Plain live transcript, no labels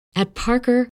At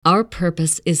Parker, our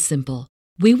purpose is simple.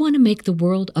 We want to make the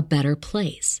world a better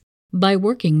place by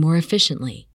working more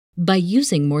efficiently, by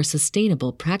using more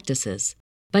sustainable practices,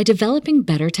 by developing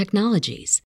better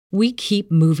technologies. We keep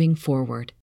moving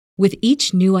forward. With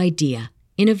each new idea,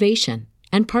 innovation,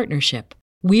 and partnership,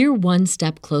 we're one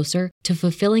step closer to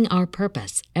fulfilling our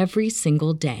purpose every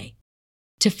single day.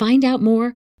 To find out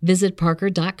more, visit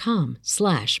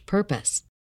parker.com/purpose.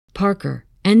 Parker,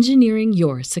 engineering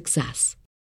your success.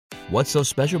 What's so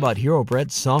special about Hero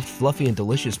Bread's soft, fluffy, and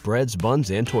delicious breads,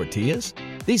 buns, and tortillas?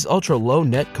 These ultra-low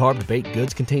net-carb baked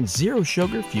goods contain zero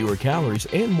sugar, fewer calories,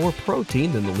 and more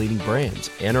protein than the leading brands,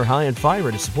 and are high in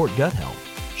fiber to support gut health.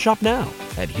 Shop now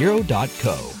at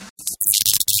hero.co.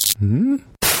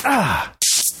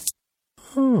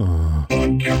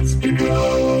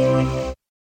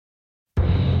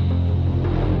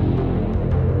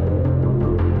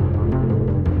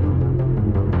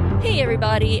 Hey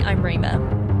everybody, I'm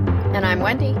Rima. And I'm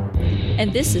Wendy.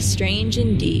 And this is Strange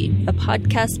Indeed, a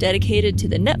podcast dedicated to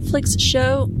the Netflix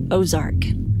show Ozark.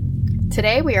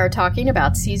 Today we are talking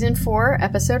about Season 4,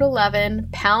 Episode 11,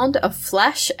 Pound of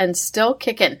Flesh and Still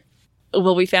Kickin'.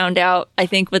 Well, we found out, I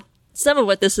think, what some of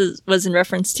what this was in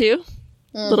reference to.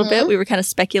 A little bit. We were kind of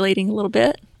speculating a little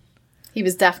bit. He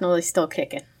was definitely still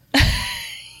kicking.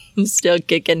 He's still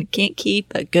kicking. Can't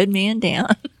keep a good man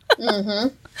down.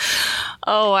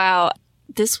 Oh, wow.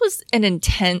 This was an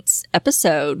intense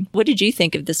episode. What did you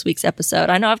think of this week's episode?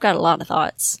 I know I've got a lot of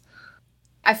thoughts.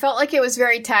 I felt like it was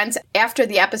very tense. After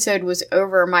the episode was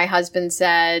over, my husband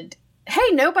said,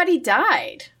 "Hey, nobody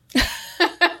died."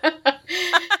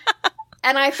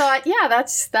 And I thought, yeah,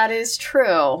 that is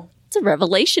true. It's a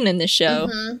revelation in this show.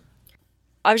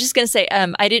 I was just going to say,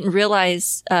 I didn't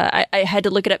realize, I had to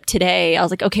look it up today. I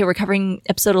was like, okay, we're covering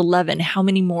episode 11. How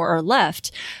many more are left?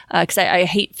 Because I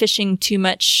hate fishing too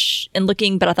much and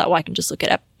looking, but I thought, well, I can just look it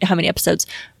up. How many episodes?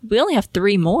 We only have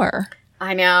 3 more.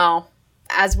 I know.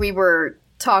 As we were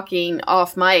talking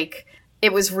off mic,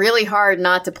 it was really hard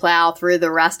not to plow through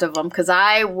the rest of them because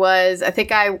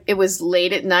it was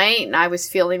late at night and I was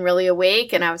feeling really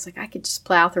awake and I was like, I could just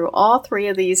plow through all 3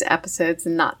 of these episodes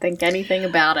and not think anything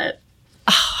about it.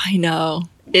 Oh, I know.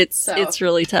 It's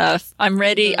really tough. I'm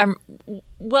ready. And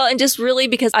just really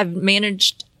because I've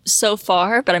managed so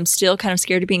far, but I'm still kind of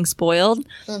scared of being spoiled.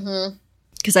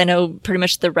 Because I know pretty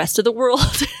much the rest of the world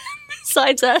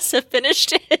besides us have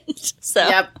finished it. So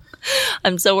yep.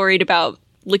 I'm so worried about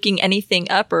looking anything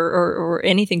up or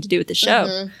anything to do with the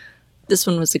show. This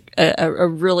one was a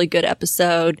really good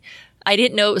episode. I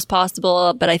didn't know it was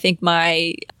possible, but I think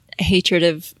my hatred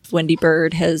of Wendy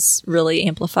Bird has really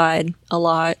amplified a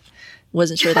lot.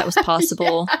 Wasn't sure that was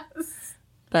possible. Yes.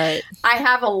 But I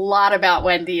have a lot about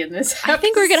Wendy in this episode. I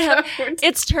think we're going to have,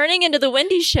 it's turning into the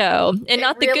Wendy show and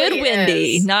not the really good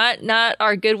Wendy, not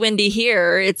our good Wendy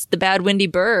here. It's the bad Wendy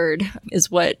Bird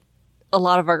is what a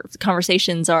lot of our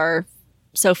conversations are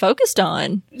so focused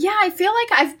on. Yeah, I feel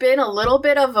like I've been a little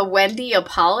bit of a Wendy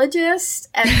apologist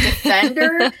and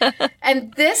defender.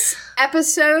 And this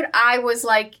episode, I was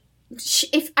like,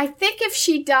 if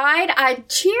she died, I'd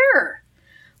cheer.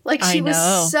 Like, she was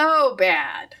so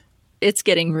bad. It's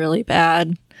getting really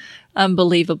bad.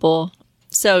 Unbelievable.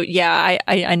 So, yeah,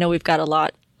 I know we've got a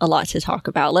lot to talk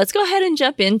about. Let's go ahead and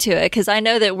jump into it because I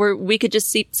know that we could just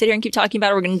sit here and keep talking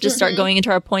about it. We're going to just start going into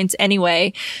our points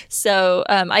anyway. So,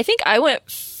 I think I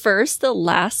went first the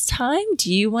last time.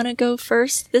 Do you want to go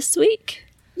first this week?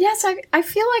 Yes, I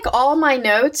feel like all my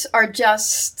notes are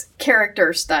just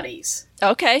character studies.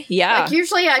 Okay, yeah. Like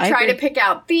usually I try to pick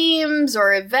out themes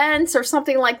or events or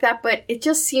something like that, but it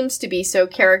just seems to be so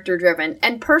character driven.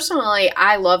 And personally,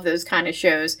 I love those kind of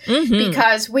shows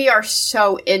because we are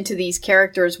so into these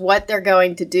characters, what they're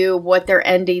going to do, what their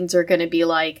endings are going to be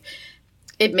like.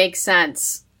 It makes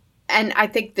sense. And I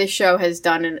think this show has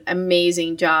done an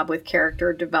amazing job with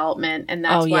character development, and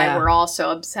that's why we're all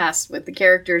so obsessed with the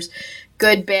characters.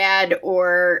 Good, bad,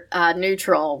 or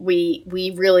neutral, we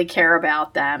really care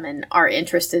about them and are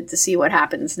interested to see what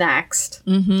happens next.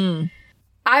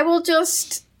 I will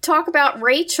just talk about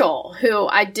Rachel, who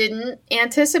I didn't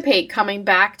anticipate coming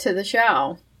back to the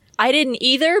show. I didn't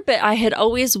either, but I had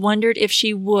always wondered if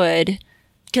she would,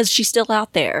 because she's still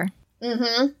out there.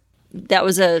 That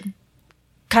was a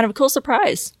kind of a cool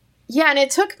surprise. Yeah, and it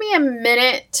took me a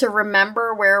minute to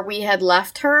remember where we had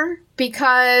left her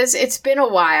because it's been a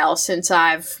while since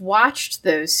I've watched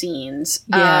those scenes.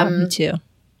 Yeah, me too.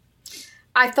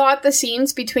 I thought the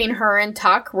scenes between her and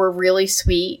Tuck were really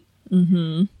sweet.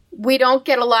 We don't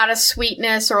get a lot of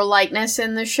sweetness or lightness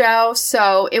in the show,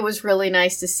 so it was really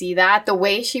nice to see that. The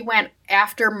way she went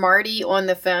after Marty on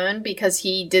the phone because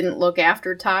he didn't look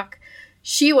after Tuck,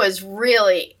 she was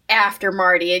really after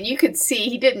Marty, and you could see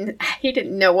he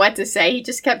didn't know what to say. He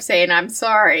just kept saying, "I'm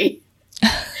sorry."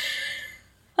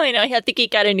 I know. I think he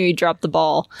kind of knew he dropped the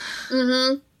ball.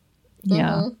 Mm-hmm. Yeah.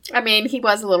 Mm-hmm. I mean, he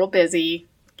was a little busy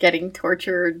getting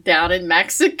tortured down in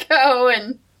Mexico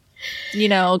and...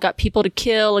 got people to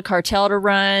kill, a cartel to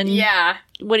run. Yeah.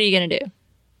 What are you going to do?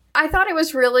 I thought it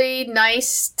was really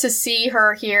nice to see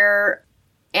her here,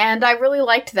 and I really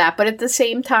liked that. But at the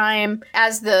same time,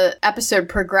 as the episode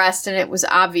progressed and it was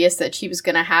obvious that she was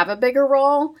going to have a bigger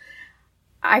role,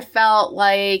 I felt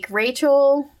like,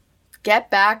 Rachel,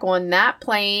 get back on that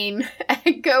plane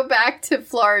and go back to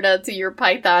Florida to your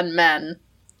Python men.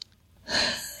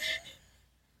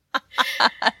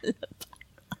 I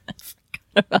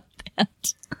forgot about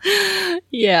that.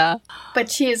 Yeah. But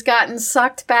she has gotten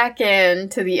sucked back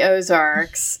into the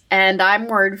Ozarks, and I'm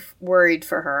worried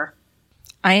for her.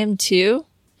 I am too.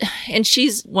 And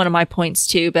she's one of my points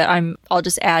too, but I'll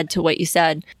just add to what you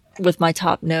said with my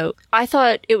top note. I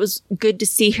thought it was good to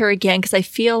see her again because I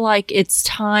feel like it's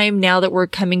time, now that we're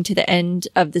coming to the end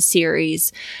of the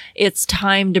series, it's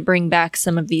time to bring back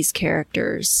some of these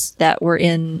characters that were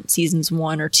in seasons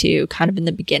 1 or 2, kind of in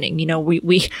the beginning.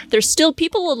 We there's still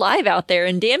people alive out there,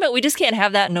 and damn it, we just can't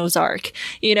have that in Ozark.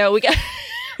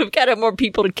 We've got to have more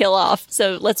people to kill off.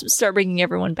 So let's start bringing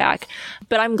everyone back.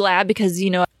 But I'm glad because,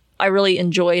 I really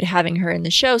enjoyed having her in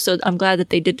the show. So I'm glad that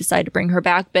they did decide to bring her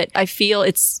back. But I feel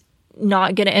it's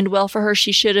not going to end well for her.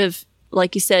 She should have,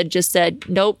 like you said, just said,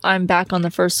 nope, I'm back on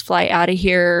the first flight out of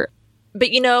here. But,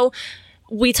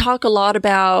 we talk a lot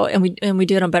about, and we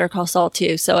do it on Better Call Saul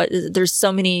too. So there's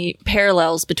so many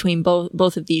parallels between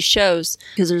both of these shows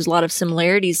because there's a lot of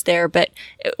similarities there. But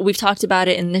we've talked about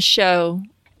it in this show,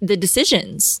 the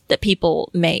decisions that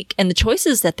people make and the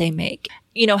choices that they make.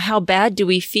 How bad do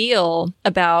we feel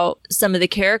about some of the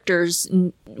characters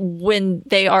when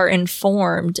they are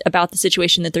informed about the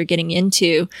situation that they're getting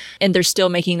into and they're still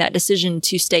making that decision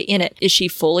to stay in it? Is she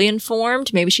fully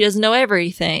informed? Maybe she doesn't know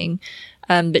everything.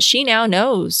 But she now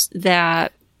knows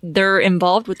that they're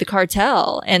involved with the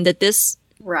cartel and that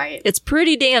it's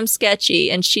pretty damn sketchy,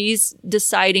 and she's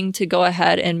deciding to go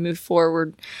ahead and move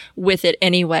forward with it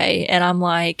anyway. And I'm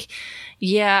like,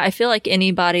 yeah, I feel like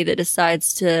anybody that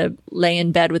decides to lay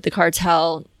in bed with the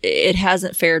cartel, it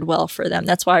hasn't fared well for them.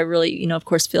 That's why I really, of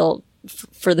course, feel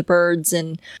for the Byrdes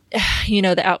and,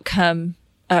 the outcome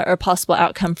or possible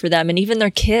outcome for them. And even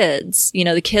their kids,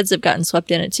 the kids have gotten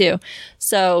swept in it too.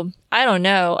 So I don't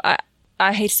know.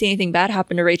 I hate to see anything bad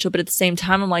happen to Rachel, but at the same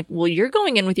time, I'm like, well, you're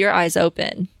going in with your eyes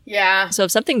open. Yeah. So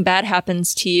if something bad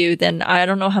happens to you, then I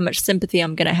don't know how much sympathy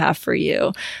I'm going to have for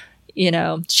you.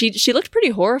 She looked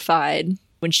pretty horrified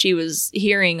when she was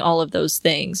hearing all of those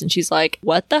things. And she's like,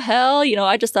 what the hell?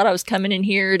 I just thought I was coming in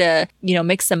here to,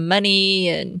 make some money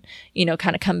and,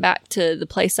 kind of come back to the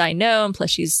place I know. And plus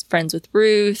she's friends with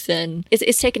Ruth. And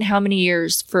it's taken how many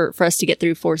years for us to get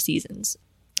through 4 seasons?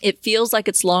 It feels like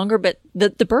it's longer, but the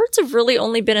Byrdes have really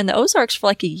only been in the Ozarks for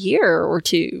like a year or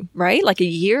 2, right? Like a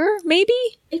year, maybe?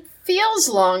 It feels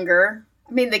longer.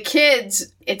 I mean, the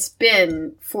kids, it's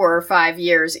been 4 or 5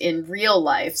 years in real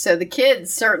life, so the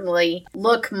kids certainly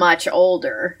look much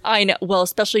older. I know. Well,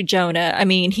 especially Jonah. I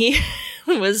mean, he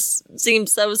seemed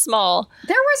so small.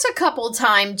 There was a couple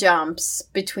time jumps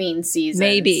between seasons.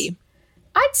 Maybe.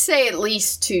 I'd say at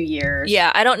least 2 years.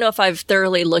 Yeah, I don't know if I've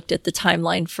thoroughly looked at the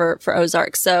timeline for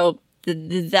Ozark, so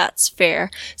that's fair.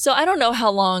 So I don't know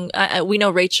how long. We know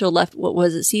Rachel left, what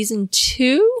was it, season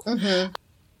 2? Mm-hmm.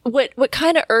 What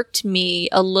kind of irked me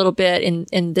a little bit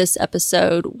in this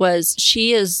episode was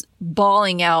she is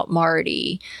bawling out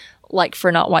Marty, like,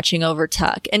 for not watching over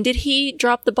Tuck. And did he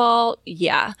drop the ball?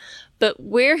 Yeah. But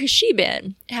where has she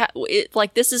been?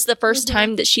 This is the first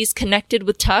time that she's connected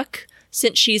with Tuck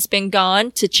since she's been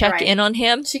gone to check in on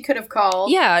him. She could have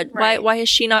called. Yeah. Right. Why has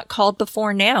she not called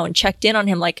before now and checked in on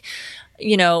him? Like,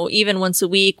 even once a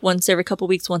week, once every couple of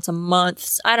weeks, once a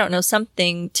month, I don't know,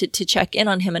 something to check in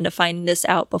on him and to find this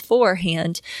out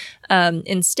beforehand.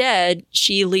 Instead,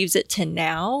 she leaves it to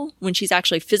now when she's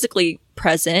actually physically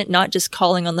present, not just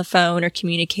calling on the phone or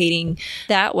communicating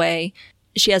that way.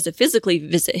 She has to physically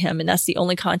visit him, and that's the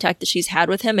only contact that she's had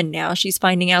with him. And now she's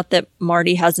finding out that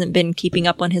Marty hasn't been keeping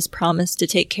up on his promise to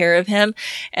take care of him.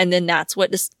 And then that's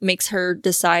what makes her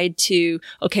decide to,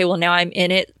 okay, well, now I'm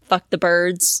in it. Fuck the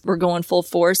Byrdes. We're going full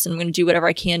force, and I'm going to do whatever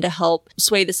I can to help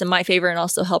sway this in my favor and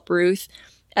also help Ruth.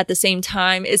 At the same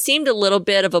time, it seemed a little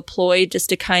bit of a ploy just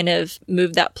to kind of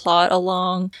move that plot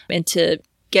along and to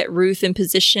get Ruth in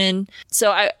position.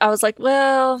 So I was like,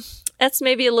 well, that's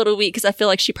maybe a little weak because I feel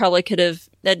like she probably could have.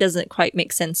 That doesn't quite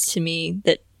make sense to me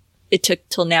that it took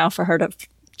till now for her to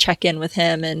check in with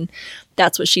him, and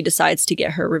that's what she decides to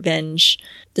get her revenge,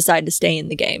 decide to stay in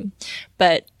the game.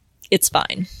 But it's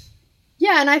fine.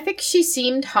 Yeah, and I think she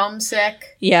seemed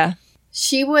homesick. Yeah.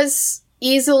 She was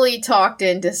easily talked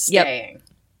into staying.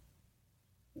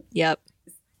 Yep.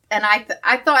 And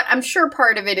I thought, I'm sure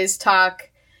part of it is Tuck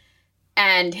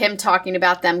and him talking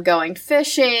about them going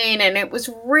fishing, and it was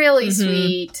really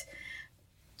sweet.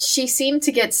 She seemed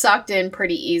to get sucked in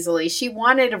pretty easily. She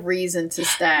wanted a reason to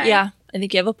stay. Yeah, I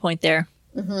think you have a point there.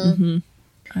 I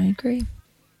agree.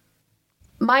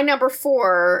 My number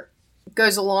 4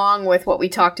 goes along with what we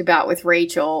talked about with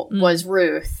Rachel, was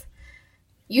Ruth.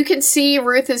 You can see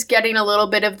Ruth is getting a little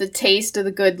bit of the taste of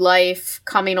the good life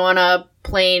coming on a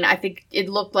plane. I think it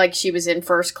looked like she was in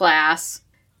first class.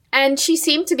 And she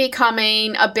seemed to be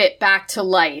coming a bit back to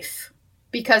life,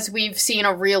 because we've seen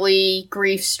a really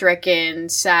grief-stricken,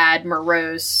 sad,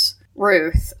 morose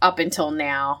Ruth up until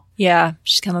now. Yeah,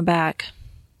 she's coming back.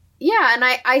 Yeah, and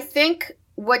I think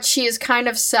what she has kind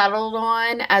of settled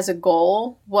on as a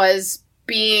goal was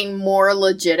being more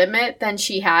legitimate than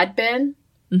she had been.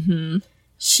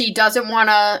 She doesn't want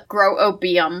to grow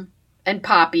opium and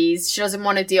poppies. She doesn't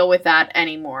want to deal with that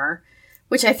anymore,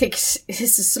 which I think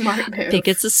is a smart move. I think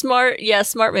it's a smart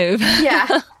move.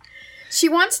 Yeah. She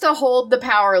wants to hold the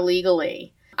power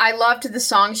legally. I loved the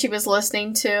song she was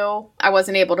listening to. I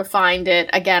wasn't able to find it.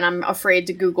 Again, I'm afraid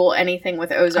to Google anything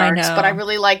with Ozarks, but I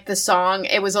really liked the song.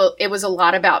 It was a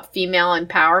lot about female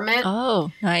empowerment.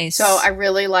 Oh, nice. So I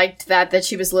really liked that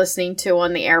she was listening to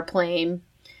on the airplane.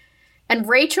 And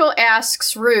Rachel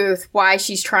asks Ruth why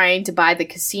she's trying to buy the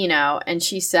casino, and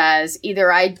she says,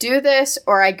 either I do this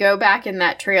or I go back in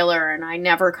that trailer and I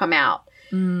never come out.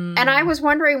 And I was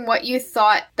wondering what you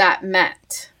thought that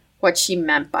meant, what she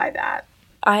meant by that.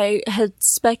 I had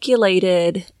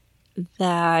speculated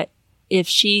that if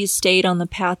she stayed on the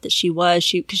path that she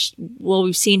was,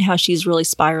 we've seen how she's really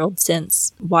spiraled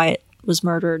since Wyatt was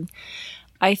murdered.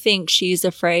 I think she's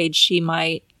afraid she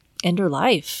might end her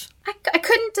life. I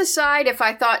couldn't decide if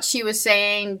I thought she was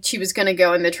saying she was going to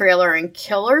go in the trailer and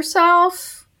kill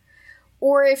herself,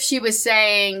 or if she was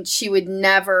saying she would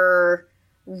never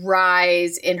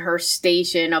rise in her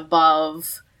station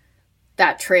above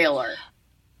that trailer.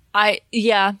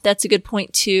 Yeah, that's a good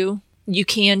point too. You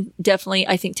can definitely,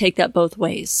 I think, take that both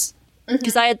ways.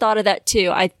 Because I had thought of that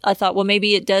too. I thought, well,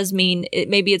 maybe it does mean,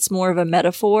 maybe it's more of a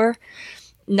metaphor,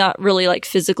 not really like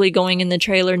physically going in the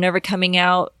trailer, never coming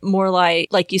out, more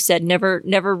like you said, never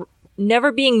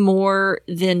being more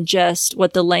than just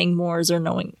what the Langmores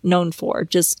are known for.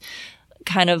 Just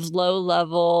kind of low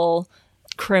level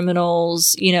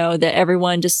criminals, that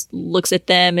everyone just looks at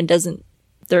them and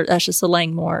that's just a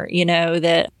Langmore,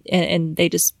 that, and they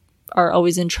just are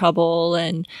always in trouble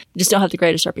and just don't have the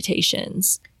greatest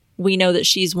reputations. We know that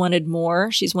she's wanted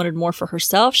more. She's wanted more for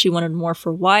herself. She wanted more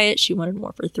for Wyatt. She wanted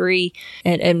more for 3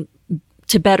 and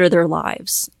to better their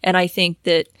lives. And I think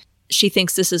that she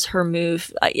thinks this is her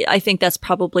move. I think that's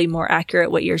probably more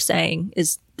accurate. What you're saying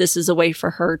is this is a way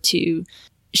for her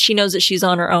she knows that she's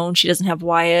on her own. She doesn't have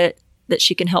Wyatt that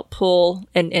she can help pull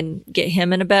and get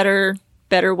him in a better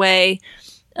way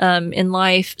in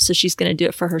life. So she's going to do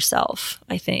it for herself,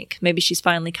 I think. Maybe she's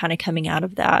finally kind of coming out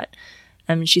of that.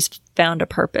 She's found a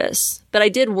purpose. But I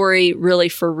did worry really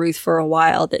for Ruth for a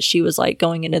while that she was like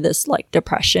going into this like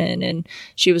depression and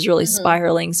she was really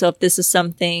spiraling. So if this is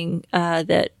something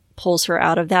that pulls her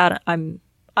out of that, I'm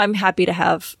happy to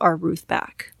have our Ruth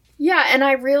back. Yeah, and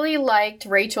I really liked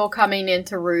Rachel coming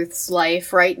into Ruth's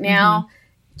life right now.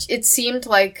 It seemed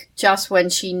like just when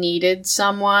she needed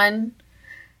someone.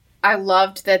 I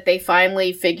loved that they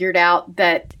finally figured out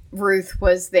that Ruth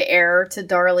was the heir to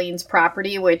Darlene's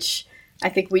property, which I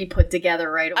think we put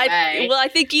together right away. I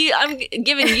think I'm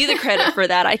giving you the credit for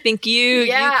that. I think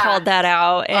you called that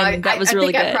out, and that was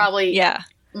really good.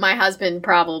 My husband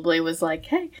probably was like,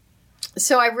 hey.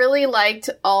 So I really liked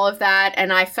all of that,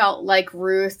 and I felt like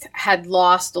Ruth had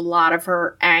lost a lot of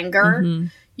her anger.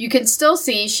 You can still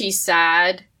see she's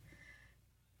sad.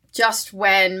 Just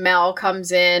when Mel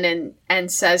comes in and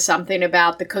says something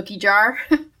about the cookie jar.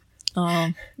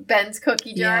 Ben's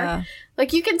cookie jar. Yeah.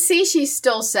 Like, you can see she's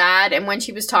still sad, and when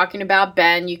she was talking about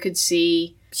Ben, you could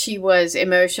see she was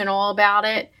emotional about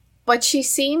it. But she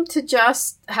seemed to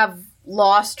just have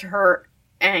lost her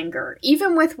anger.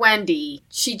 Even with Wendy,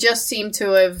 she just seemed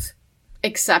to have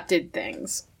accepted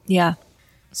things. Yeah.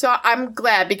 So I'm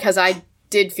glad, because I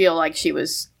did feel like she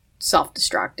was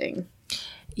self-destructing.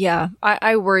 Yeah,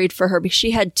 I worried for her because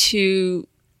she had 2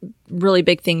 really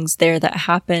big things there that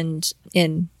happened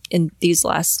in these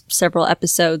last several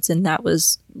episodes, and that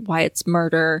was Wyatt's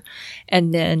murder,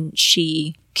 and then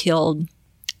she killed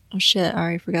Oh shit, I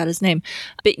already forgot his name.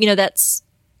 But that's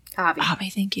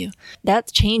Javi, thank you.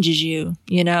 That changes you,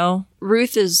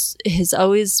 Ruth has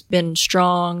always been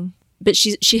strong, but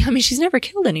she's never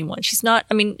killed anyone. She's not,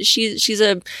 she's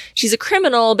a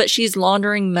criminal, but she's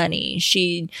laundering money.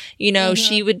 She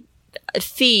would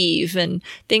thieve and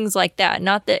things like that.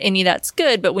 Not that any of that's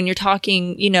good, but when you're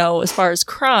talking, as far as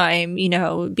crime,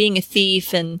 being a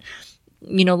thief and,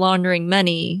 laundering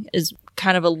money is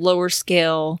kind of a lower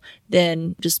scale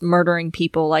than just murdering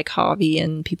people like Javi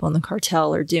and people in the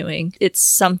cartel are doing. It's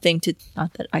something to,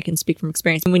 not that I can speak from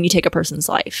experience, when you take a person's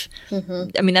life.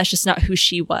 Mm-hmm. That's just not who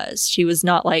she was. She was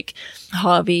not like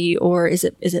Javi, or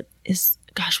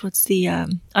gosh, what's the,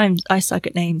 I suck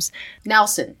at names.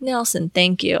 Nelson,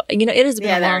 thank you. It has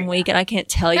been a long week and I can't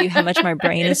tell you how much my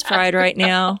brain is fried right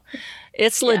now.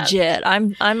 It's legit.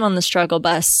 I'm on the struggle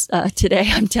bus today,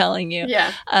 I'm telling you.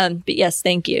 Yeah. But yes,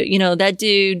 thank you. That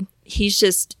dude, he's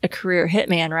just a career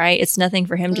hitman, right? It's nothing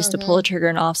for him just to pull a trigger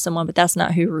and off someone, but that's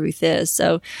not who Ruth is.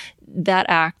 So that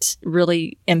act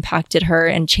really impacted her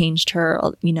and changed her,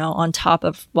 on top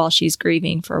of while she's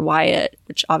grieving for Wyatt,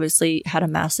 which obviously had a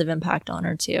massive impact on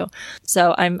her too.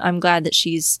 So I'm glad that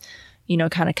she's,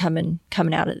 kind of coming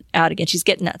out again. She's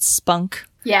getting that spunk.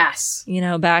 Yes.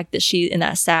 Back that in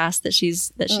that sass that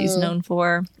she's known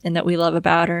for and that we love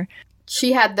about her.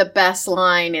 She had the best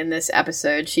line in this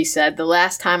episode. She said, "The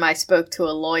last time I spoke to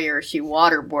a lawyer, she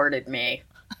waterboarded me."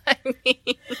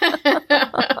 It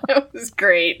was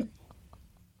great.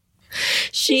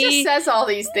 She just says all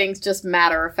these things just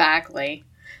matter-of-factly.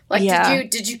 Like,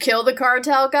 did you kill the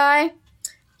cartel guy?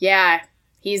 Yeah,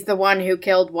 he's the one who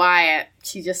killed Wyatt.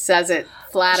 She just says it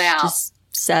flat out. Just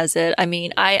says it.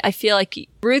 I feel like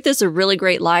Ruth is a really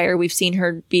great liar. We've seen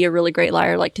her be a really great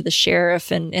liar, like to the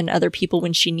sheriff and other people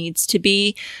when she needs to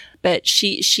be. But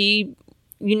you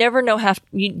never know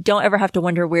you don't ever have to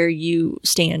wonder where you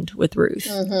stand with Ruth.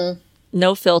 Mm-hmm.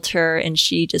 No filter, and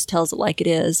she just tells it like it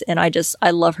is. And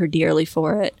I love her dearly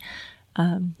for it.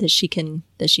 That she can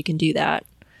do that.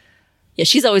 Yeah,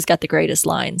 she's always got the greatest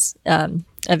lines of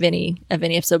any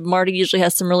episode. Marty usually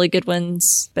has some really good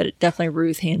ones, but definitely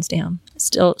Ruth, hands down.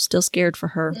 Still scared for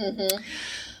her. Mm-hmm.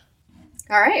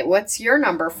 All right, what's your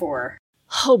number 4?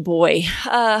 Oh boy,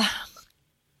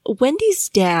 Wendy's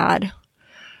dad.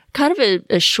 Kind of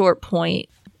a short point,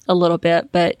 a little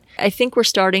bit, but I think we're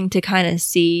starting to kind of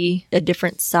see a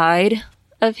different side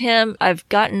of him. I've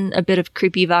gotten a bit of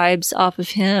creepy vibes off of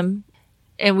him,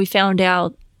 and we found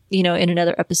out, in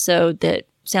another episode that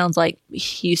sounds like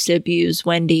he used to abuse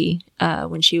Wendy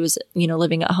when she was,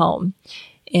 living at home,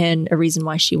 and a reason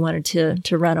why she wanted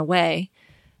to run away.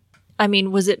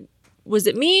 Was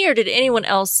it me, or did anyone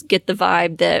else get the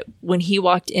vibe that when he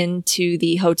walked into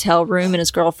the hotel room and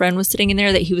his girlfriend was sitting in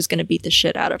there, that he was going to beat the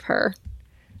shit out of her?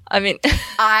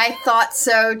 I thought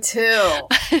so too.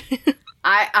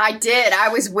 I did. I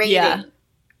was waiting. Yeah.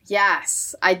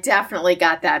 Yes, I definitely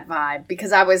got that vibe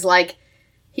because I was like,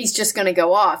 he's just going to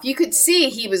go off. You could see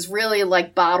he was really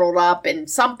like bottled up and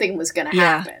something was going to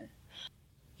happen.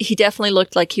 He definitely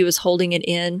looked like he was holding it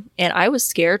in, and I was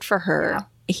scared for her. Yeah.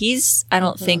 He's, I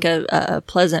don't think, a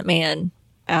pleasant man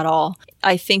at all.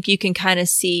 I think you can kind of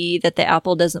see that the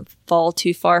apple doesn't fall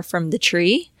too far from the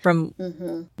tree, from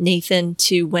Nathan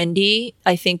to Wendy.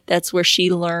 I think that's where she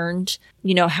learned,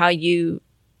 how you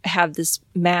have this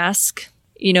mask,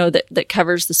 that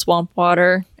covers the swamp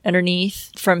water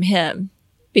underneath, from him.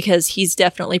 Because he's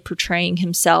definitely portraying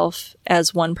himself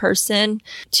as one person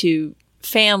to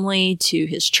family, to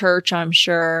his church, I'm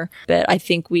sure. But I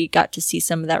think we got to see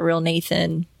some of that real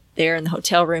Nathan there in the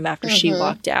hotel room after she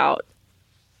walked out.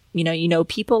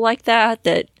 People like that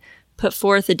put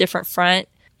forth a different front,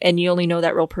 and you only know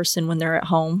that real person when they're at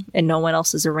home and no one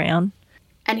else is around.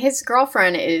 And his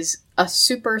girlfriend is a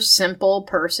super simple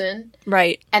person.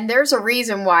 Right. And there's a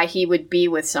reason why he would be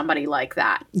with somebody like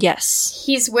that. Yes.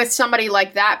 He's with somebody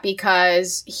like that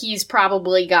because he's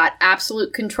probably got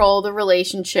absolute control of the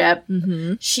relationship.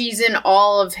 Mm-hmm. She's in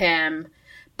all of him.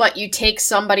 But you take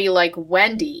somebody like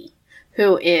Wendy,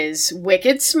 who is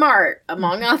wicked smart,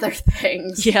 among other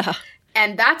things. Yeah.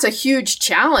 And that's a huge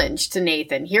challenge to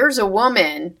Nathan. Here's a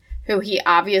woman who he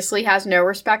obviously has no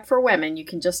respect for women. You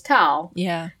can just tell.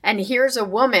 Yeah. And here's a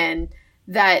woman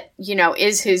that,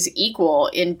 is his equal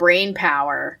in brain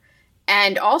power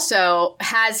and also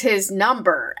has his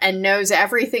number and knows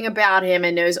everything about him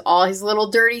and knows all his little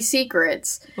dirty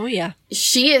secrets. Oh, yeah.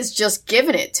 She is just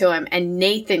giving it to him, and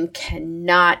Nathan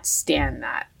cannot stand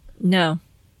that. No.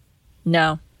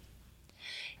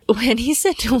 When he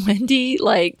said to Wendy,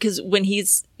 because when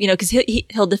he's, because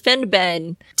he'll defend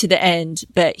Ben to the end,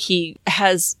 but he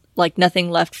has like nothing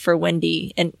left for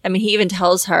Wendy. And I mean, he even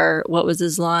tells her, what was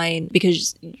his line?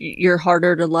 Because you're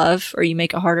harder to love, or you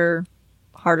make it harder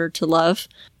to love.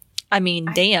 I mean,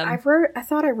 damn. I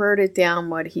thought I wrote it down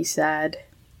what he said.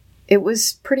 It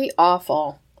was pretty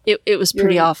awful. It was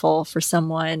pretty awful for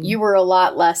someone. You were a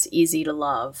lot less easy to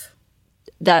love.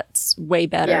 That's way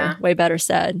better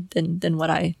said than what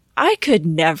I could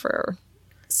never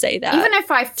say that. Even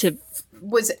if I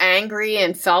was angry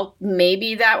and felt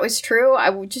maybe that was true,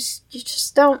 you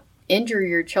just don't injure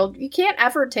your children. You can't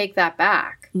ever take that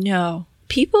back. No.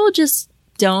 People just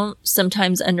don't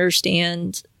sometimes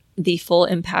understand the full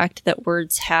impact that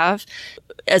words have.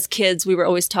 As kids, we were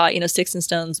always taught, sticks and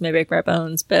stones may break my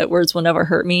bones, but words will never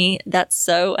hurt me. That's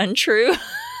so untrue.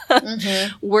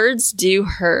 Mm-hmm. Words do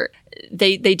hurt.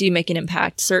 They do make an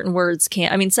impact. Certain words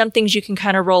can't. I mean, some things you can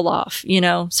kind of roll off,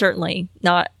 certainly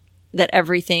not that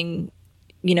everything,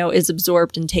 is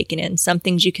absorbed and taken in. Some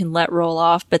things you can let roll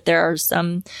off, but there are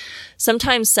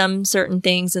sometimes some certain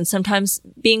things, and sometimes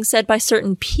being said by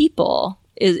certain people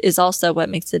is also what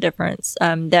makes the difference,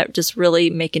 that just really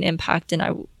make an impact. And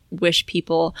I wish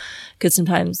people could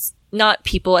sometimes, not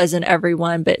people as in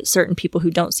everyone, but certain people who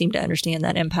don't seem to understand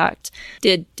that impact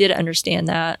did understand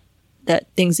that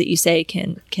things that you say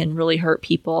can really hurt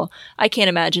people. I can't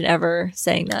imagine ever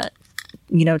saying that,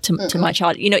 to my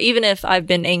child, even if I've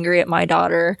been angry at my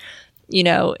daughter,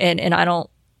 and I don't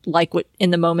like what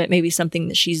in the moment, maybe something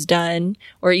that she's done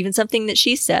or even something that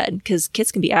she said, because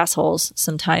kids can be assholes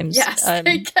sometimes. Yes,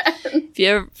 they can.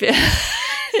 If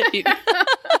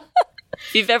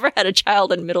you've ever had a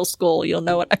child in middle school, you'll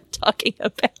know what I'm talking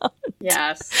about.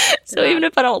 Yes. So even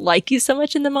if I don't like you so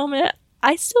much in the moment,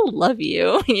 I still love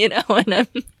you, and I'm,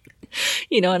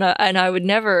 and I would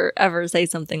never ever say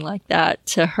something like that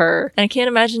to her. And I can't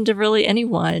imagine to really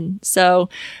anyone. So,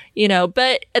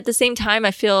 but at the same time,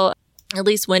 I feel at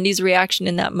least Wendy's reaction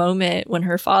in that moment when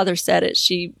her father said it,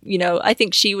 she, I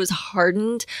think she was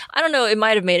hardened. I don't know. It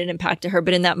might have made an impact to her,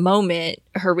 but in that moment,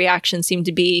 her reaction seemed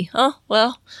to be, oh,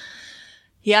 well,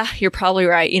 yeah, you're probably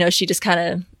right. She just kind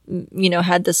of,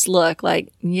 had this look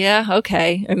like, yeah,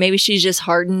 okay. Or maybe she's just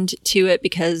hardened to it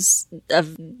because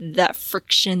of that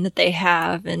friction that they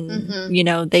have. And,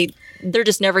 they're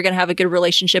just never going to have a good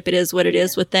relationship. It is what it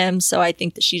is with them. So I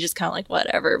think that she's just kind of like,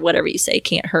 whatever you say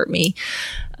can't hurt me.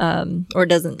 Or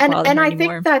doesn't bother her anymore. And I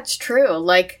think that's true.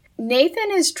 Like,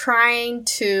 Nathan is trying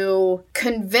to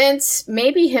convince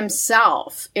maybe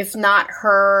himself, if not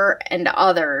her and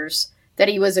others, that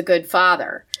he was a good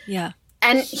father. Yeah.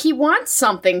 And he wants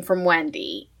something from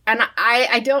Wendy. And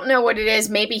I don't know what it is.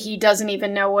 Maybe he doesn't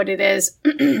even know what it is.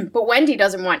 But Wendy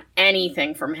doesn't want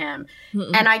anything from him.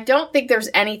 Mm-mm. And I don't think there's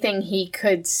anything he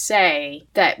could say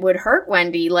that would hurt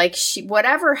Wendy. Like,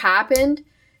 whatever happened,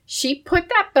 she put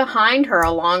that behind her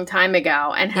a long time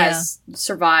ago and has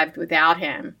survived without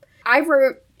him. I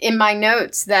wrote in my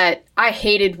notes that I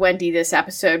hated Wendy this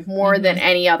episode more than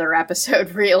any other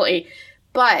episode, really.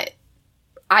 But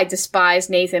I despise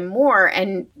Nathan more,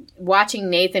 and watching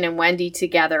Nathan and Wendy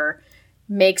together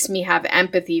makes me have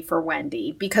empathy for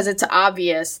Wendy, because it's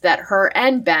obvious that her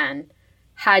and Ben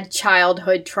had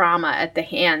childhood trauma at the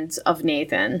hands of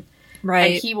Nathan.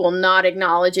 Right. And he will not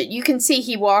acknowledge it. You can see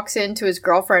he walks into his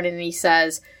girlfriend and he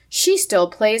says, she still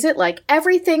plays it like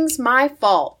everything's my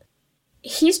fault.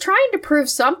 He's trying to prove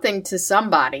something to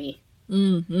somebody.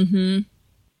 Mm-hmm.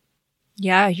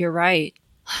 Yeah, you're right.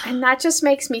 And that just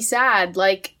makes me sad.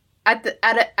 Like, at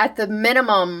the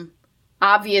minimum,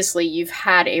 obviously you've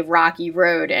had a rocky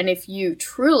road. And if you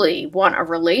truly want a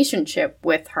relationship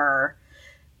with her,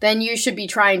 then you should be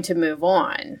trying to move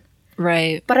on.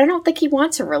 Right. But I don't think he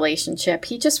wants a relationship.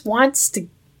 He just wants to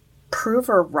prove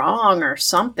her wrong or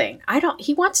something.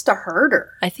 He wants to hurt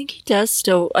her. I think he does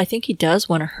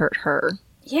want to hurt her.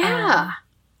 Yeah.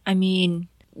 I mean,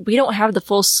 we don't have the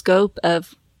full scope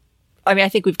of, I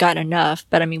think we've got enough,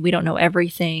 but we don't know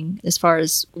everything as far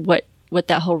as what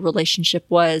that whole relationship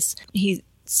was. He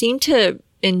seemed to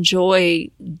enjoy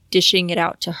dishing it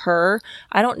out to her.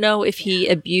 I don't know if he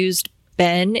abused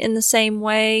Ben in the same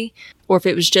way or if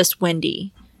it was just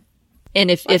Wendy. And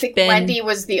if Ben, Wendy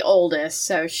was the oldest,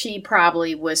 so she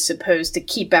probably was supposed to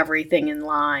keep everything in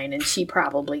line, and she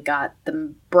probably got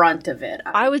the brunt of it.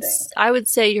 I would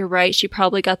say you're right. She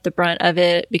probably got the brunt of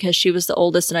it because she was the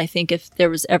oldest, and I think if there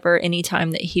was ever any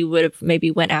time that he would have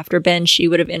maybe went after Ben, she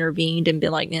would have intervened and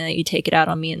been like, "Nah, you take it out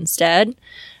on me instead,"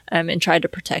 and tried to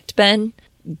protect Ben.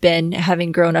 Ben,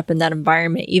 having grown up in that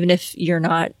environment, even if you're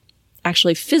not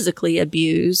actually physically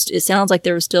abused, it sounds like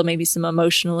there was still maybe some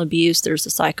emotional abuse. There's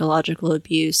the psychological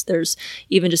abuse. There's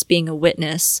even just being a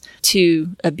witness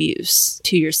to abuse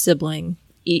to your sibling.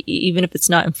 even if it's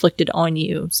not inflicted on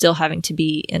you, still having to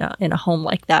be in a home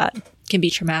like that can be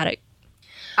traumatic.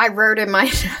 I wrote in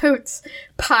my notes,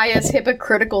 pious,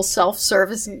 hypocritical,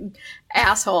 self-servicing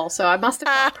asshole. So I must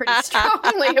have felt pretty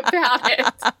strongly about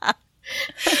it.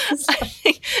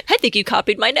 I think you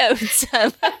copied my notes.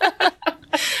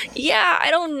 Yeah, I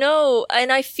don't know.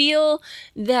 And I feel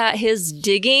that his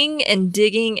digging and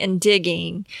digging and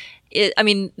digging,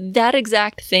 that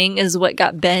exact thing is what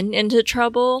got Ben into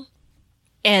trouble.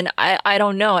 And I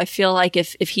don't know. I feel like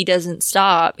if he doesn't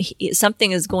stop,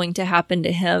 something is going to happen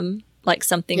to him, like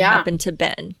something happened to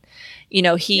Ben.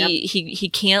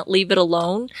 He can't leave it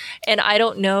alone. And I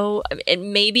don't know.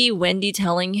 And maybe Wendy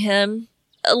telling him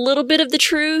a little bit of the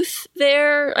truth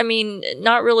there. I mean,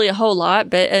 not really a whole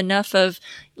lot, but enough of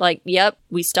like, yep,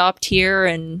 we stopped here,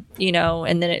 and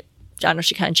and then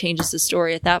she kind of changes the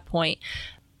story at that point.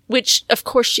 Which, of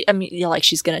course, she's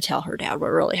going to tell her dad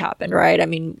what really happened, right? I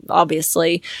mean,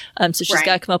 obviously. So she's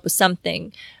got to come up with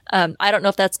something. I don't know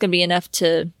if that's going to be enough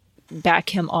to back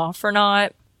him off or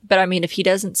not. But I mean, if he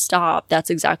doesn't stop, that's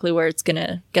exactly where it's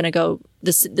gonna go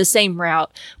the same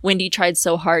route. Wendy tried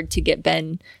so hard to get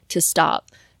Ben to stop,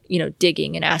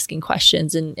 digging and asking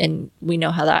questions, and we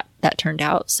know how that turned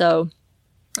out. So,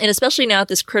 and especially now at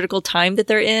this critical time that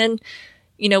they're in,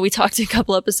 we talked a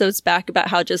couple episodes back about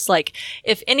how just like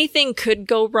if anything could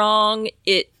go wrong,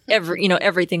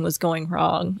 everything was going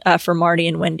wrong for Marty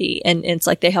and Wendy. And it's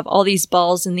like they have all these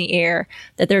balls in the air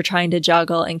that they're trying to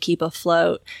juggle and keep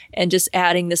afloat. And just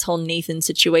adding this whole Nathan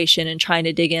situation and trying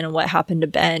to dig in on what happened to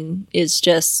Ben is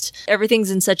just,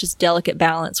 everything's in such a delicate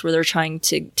balance where they're trying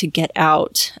to get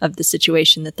out of the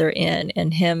situation that they're in.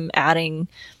 And him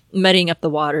muddying up the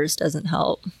waters doesn't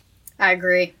help. I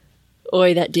agree.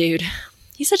 Oy, that dude.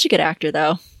 He's such a good actor,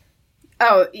 though.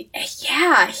 Oh,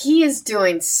 yeah, he is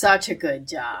doing such a good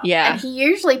job. Yeah. And he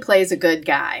usually plays a good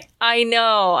guy. I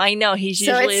know. He's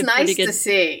usually it's nice to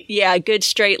see. Yeah, good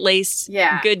straight-laced,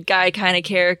 good guy kind of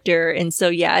character. And so,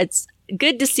 yeah, it's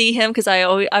good to see him because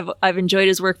I've enjoyed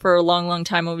his work for a long, long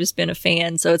time. I've just been a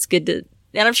fan. So it's good to,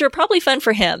 and I'm sure probably fun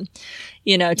for him,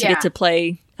 to get to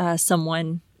play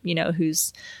someone,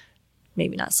 who's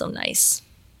maybe not so nice.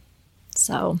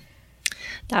 So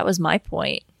that was my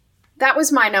point. That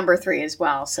was my number 3 as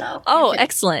well, so. Oh,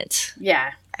 excellent.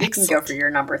 Yeah, you can go for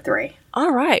your number 3.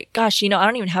 All right. Gosh, I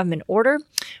don't even have them in order.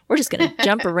 We're just going to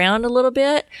jump around a little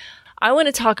bit. I want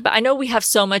to talk about, I know we have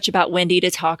so much about Wendy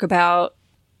to talk about,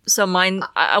 so mine,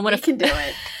 I want to. We can do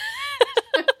it.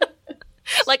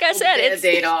 Like I said,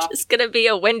 it's going to be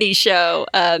a Wendy show,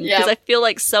 because I feel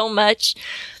like so much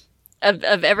of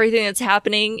everything that's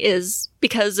happening is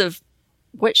because of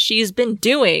what she's been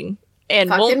doing.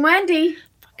 And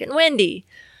Wendy.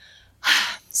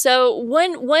 So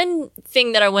one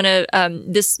thing that I want to,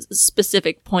 this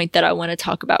specific point that I want to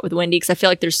talk about with Wendy, because I feel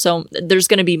like there's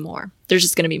going to be more. There's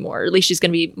just going to be more. Or at least she's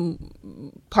going to be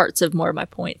parts of more of my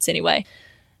points anyway.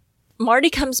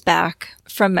 Marty comes back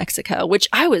from Mexico, which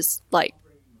I was like,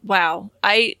 wow.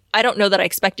 I don't know that I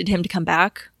expected him to come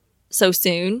back so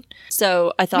soon.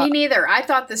 So I thought. Me neither. I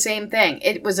thought the same thing.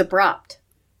 It was abrupt.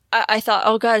 I thought,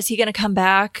 oh God, is he going to come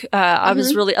back? I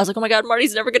was like, oh my God,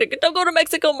 Marty's never going to, don't go to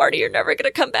Mexico, Marty, you're never going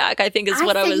to come back, I think is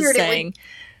what I was saying.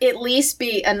 It would at least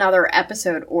be another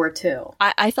episode or 2.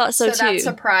 I thought so too. So that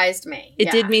surprised me.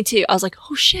 It did me too. I was like,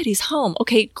 oh shit, he's home.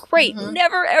 Okay, great.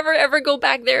 Never, ever, ever go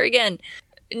back there again.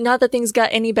 Not that things got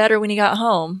any better when he got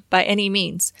home by any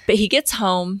means, but he gets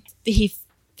home. He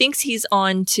thinks he's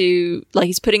on to, like,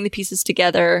 he's putting the pieces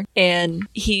together, and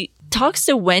he talks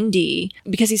to Wendy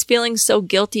because he's feeling so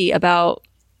guilty about,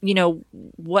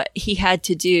 what he had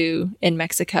to do in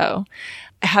Mexico,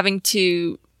 having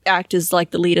to act as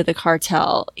like the lead of the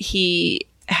cartel. He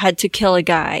had to kill a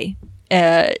guy,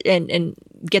 and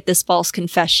get this false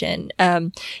confession.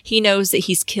 He knows that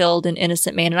he's killed an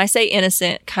innocent man. And I say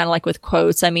innocent kind of like with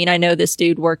quotes. I mean, I know this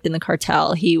dude worked in the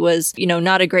cartel. He was,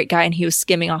 not a great guy, and he was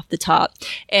skimming off the top.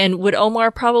 And would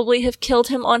Omar probably have killed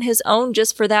him on his own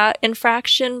just for that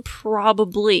infraction?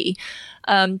 Probably.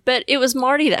 But it was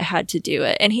Marty that had to do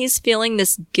it. And he's feeling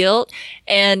this guilt.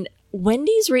 And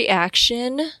Wendy's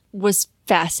reaction was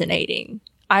fascinating.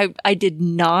 I did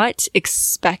not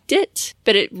expect it,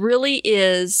 but it really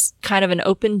is kind of an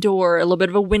open door, a little bit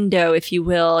of a window, if you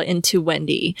will, into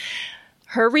Wendy.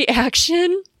 Her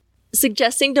reaction,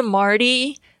 suggesting to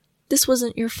Marty, this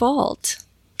wasn't your fault.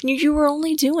 You were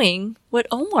only doing what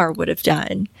Omar would have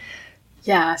done.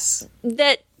 Yes.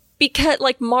 That because,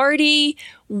 like, Marty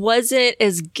wasn't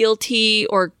as guilty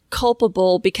or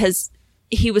culpable because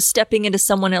he was stepping into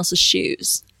someone else's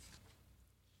shoes.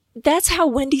 That's how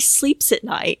Wendy sleeps at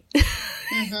night.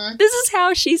 This is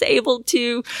how she's able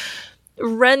to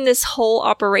run this whole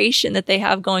operation that they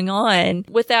have going on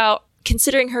without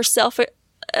considering herself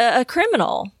a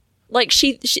criminal. Like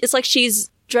it's like she's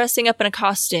dressing up in a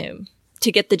costume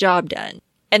to get the job done.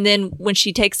 And then when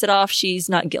she takes it off, she's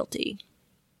not guilty.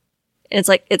 And it's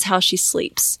like, it's how she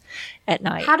sleeps at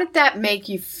night. How did that make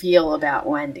you feel about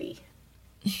Wendy?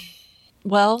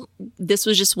 Well, this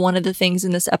was just one of the things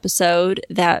in this episode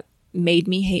that made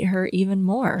me hate her even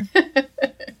more.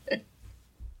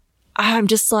 I'm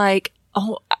just like,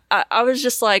 I was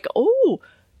just like, oh,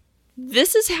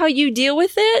 this is how you deal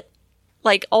with it?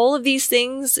 Like all of these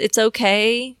things, it's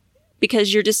okay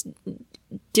because you're just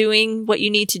doing what you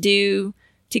need to do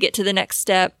to get to the next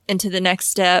step and to the next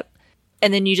step.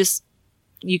 And then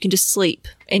you can just sleep.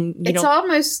 And it's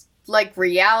almost like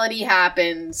reality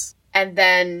happens and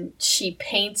then she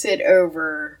paints it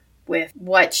over with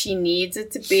what she needs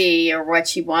it to be or what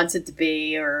she wants it to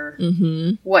be or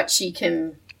what she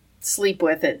can sleep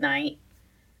with at night.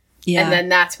 Yeah. And then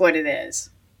that's what it is.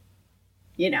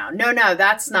 You know, no,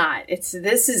 that's not.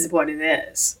 This is what it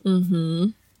is.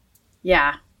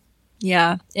 Yeah.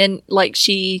 Yeah. And like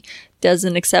she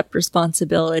doesn't accept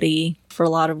responsibility for a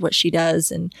lot of what she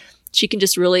does. And she can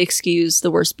just really excuse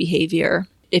the worst behavior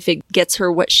if it gets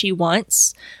her what she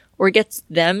wants or gets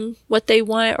them what they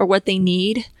want or what they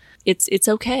need. It's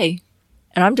okay.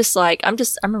 And I'm just like, I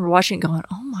remember watching it going,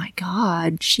 oh my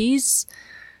God, she's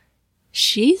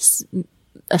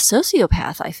a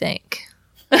sociopath, I think.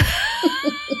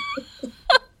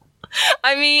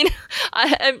 I mean,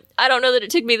 I don't know that it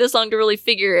took me this long to really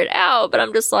figure it out, but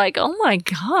I'm just like, oh my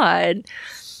God.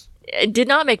 It did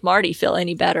not make Marty feel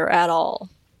any better at all.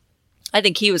 I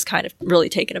think he was kind of really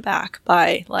taken aback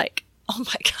by like, oh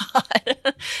my God,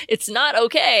 it's not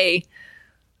okay.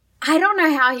 I don't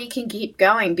know how he can keep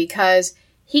going because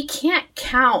he can't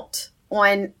count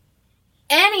on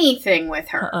anything with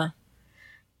her.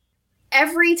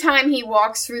 Every time he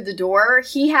walks through the door,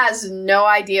 he has no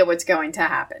idea what's going to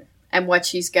happen and what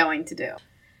she's going to do.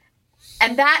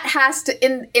 And that has to,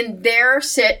 in their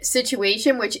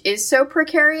situation, which is so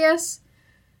precarious,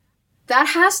 that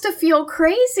has to feel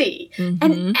crazy.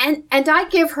 And I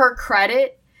give her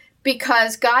credit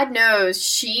because God knows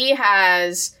she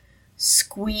has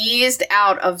squeezed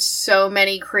out of so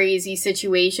many crazy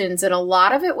situations. And a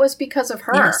lot of it was because of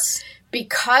her. Yes.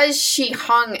 Because she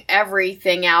hung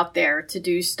everything out there to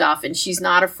do stuff and she's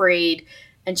not afraid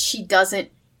and she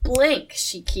doesn't blink.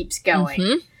 She keeps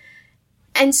going.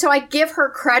 And so I give her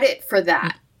credit for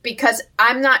that because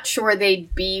I'm not sure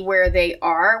they'd be where they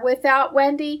are without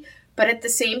Wendy. But at the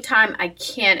same time, I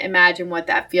can't imagine what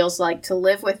that feels like to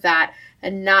live with that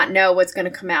and not know what's going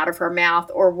to come out of her mouth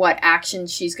or what action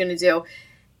she's going to do.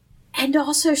 And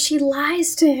also she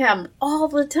lies to him all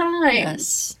the time.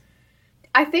 Yes.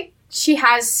 I think she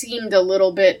has seemed a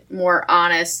little bit more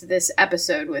honest this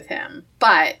episode with him,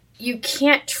 but you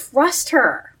can't trust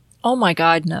her. Oh my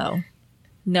God, no.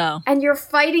 No. And you're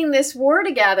fighting this war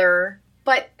together,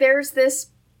 but there's this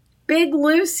big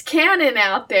loose cannon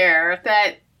out there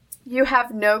that you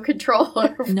have no control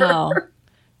over.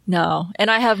 No. And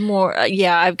I have more,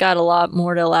 I've got a lot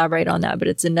more to elaborate on that, but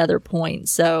it's another point.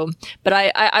 So, but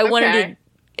I wanted to,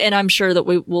 and I'm sure that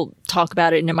we will talk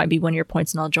about it and it might be one of your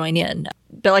points and I'll join in.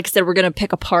 But like I said, we're going to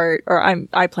pick apart, or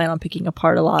I plan on picking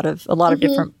apart a lot of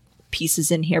different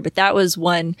pieces in here. But that was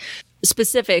one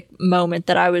specific moment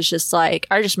that I was just like,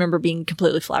 I just remember being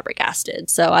completely flabbergasted.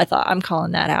 So I thought I'm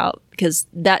calling that out because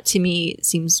that to me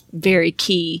seems very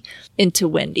key into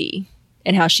Wendy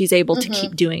and how she's able to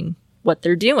keep doing what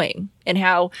they're doing and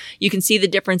how you can see the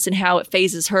difference in how it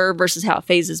phases her versus how it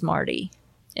phases Marty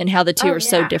and how the two are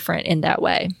so different in that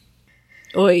way.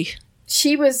 Oy.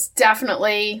 She was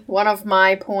definitely one of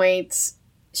my points.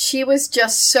 She was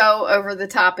just so over the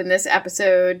top in this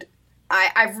episode.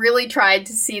 I've really tried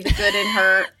to see the good in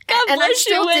her. And I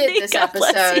still did this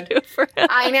episode.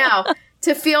 I know.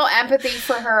 To feel empathy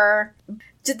for her.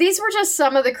 These were just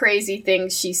some of the crazy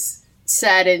things she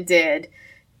said and did.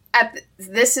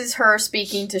 This is her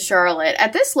speaking to Charlotte.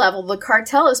 At this level, the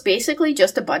cartel is basically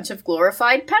just a bunch of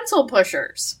glorified pencil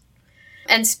pushers.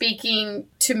 And speaking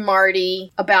to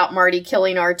Marty about Marty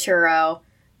killing Arturo,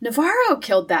 Navarro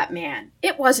killed that man.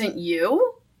 It wasn't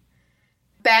you.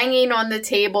 Banging on the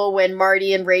table when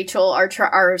Marty and Rachel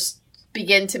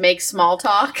begin to make small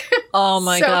talk. Oh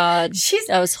my God.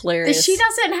 That was hilarious. She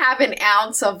doesn't have an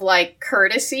ounce of like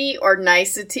courtesy or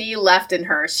nicety left in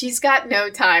her. She's got no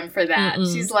time for that.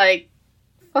 She's like,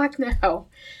 fuck no.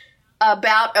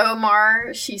 About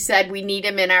Omar, she said, we need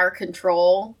him in our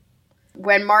control.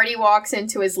 When Marty walks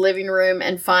into his living room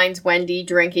and finds Wendy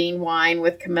drinking wine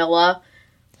with Camilla,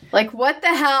 Like, what the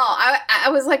hell? I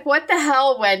was like, what the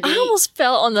hell, Wendy? I almost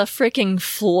fell on the freaking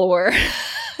floor.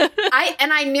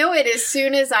 I knew it as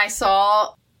soon as I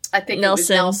saw, I think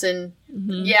Nelson. It was Nelson.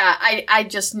 Mm-hmm. Yeah, I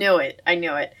just knew it. I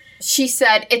knew it. She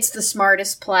said, it's the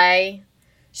smartest play.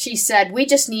 She said, we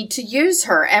just need to use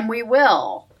her, and we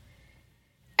will.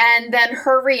 And then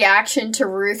her reaction to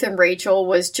Ruth and Rachel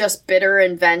was just bitter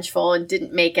and vengeful and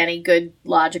didn't make any good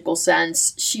logical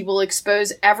sense. She will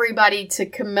expose everybody to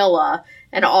Camilla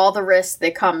and all the risk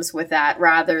that comes with that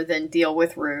rather than deal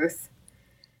with Ruth.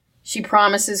 She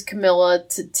promises Camilla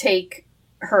to take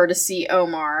her to see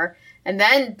Omar. And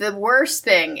then the worst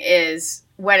thing is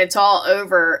when it's all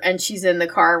over and she's in the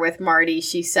car with Marty,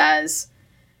 she says,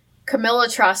 Camilla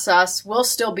trusts us. We'll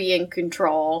still be in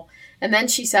control. And then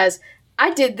she says,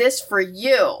 I did this for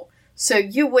you, so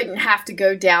you wouldn't have to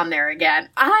go down there again.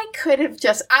 I could have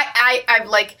just, I'm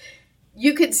like,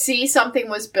 you could see something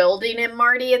was building in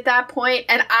Marty at that point,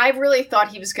 and I really thought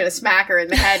he was going to smack her in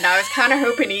the head, and I was kind of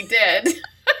hoping he did.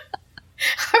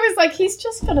 I was like, he's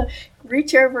just going to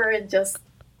reach over and just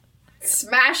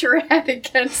smash her head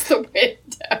against the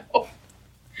window.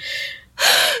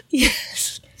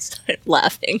 Yes. Started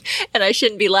laughing, and I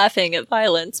shouldn't be laughing at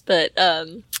violence, but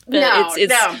no, but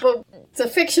it's a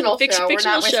fictional show. We're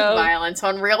not wishing violence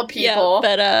on real people.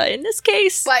 Yeah, but in this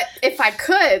case, but if I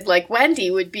could, like, Wendy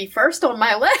would be first on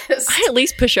my list. I at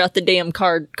least push out the damn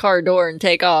car door and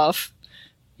take off.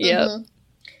 Yep. Mm-hmm.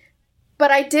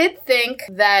 But I did think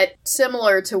that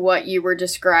similar to what you were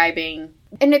describing,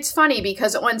 and it's funny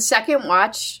because on second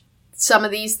watch, some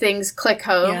of these things click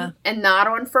home and not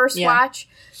on first watch.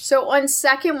 So on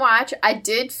second watch, I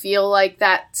did feel like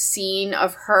that scene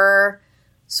of her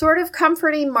sort of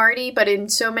comforting Marty, but in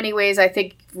so many ways, I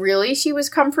think really she was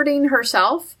comforting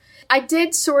herself. I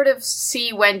did sort of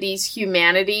see Wendy's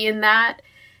humanity in that.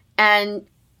 And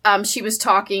she was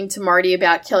talking to Marty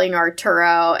about killing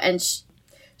Arturo. And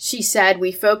she said,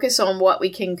 we focus on what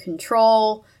we can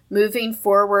control. Moving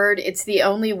forward, it's the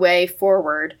only way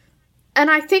forward. And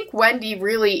I think Wendy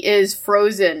really is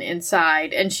frozen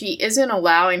inside, and she isn't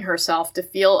allowing herself to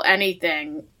feel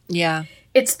anything. Yeah.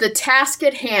 It's the task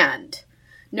at hand,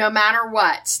 no matter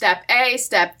what. Step A,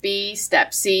 step B,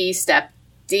 step C, step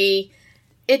D.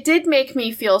 It did make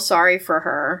me feel sorry for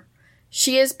her.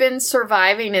 She has been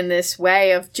surviving in this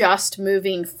way of just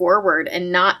moving forward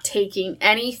and not taking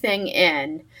anything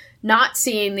in, not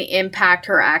seeing the impact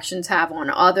her actions have on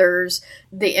others,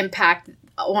 the impact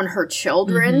on her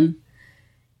children. Mm-hmm.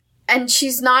 And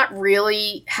she's not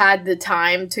really had the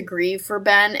time to grieve for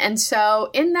Ben. And so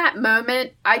in that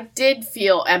moment, I did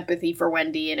feel empathy for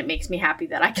Wendy. And it makes me happy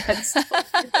that I can still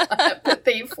feel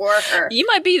empathy for her. You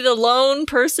might be the lone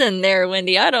person there,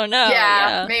 Wendy. I don't know.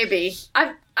 Yeah. Maybe.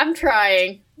 I'm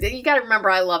trying. You got to remember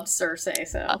I loved Cersei,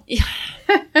 so.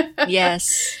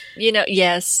 Yes.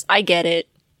 Yes. I get it.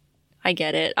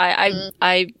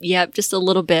 I just a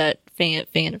little bit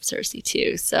fan of Cersei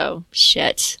too. So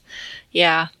shit.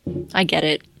 Yeah, I get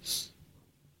it.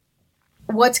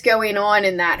 What's going on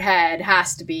in that head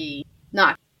has to be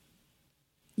not.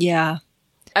 Yeah.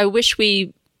 I wish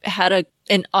we had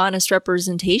an honest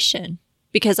representation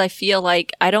because I feel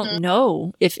like I don't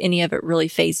know if any of it really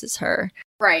phases her.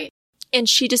 Right. And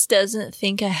she just doesn't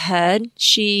think ahead.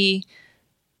 She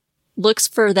looks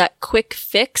for that quick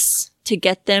fix to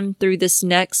get them through this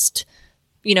next,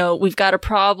 we've got a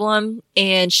problem,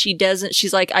 and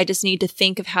she's like, I just need to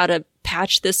think of how to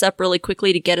patch this up really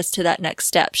quickly to get us to that next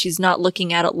step. She's not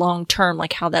looking at it long term,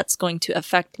 like how that's going to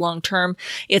affect long term.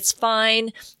 It's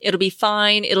fine. It'll be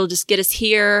fine. It'll just get us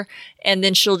here. And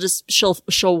then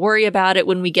she'll worry about it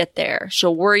when we get there.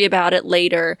 She'll worry about it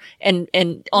later and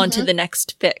on to the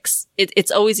next fix.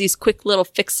 It's always these quick little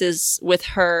fixes with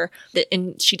her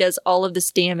and she does all of this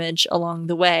damage along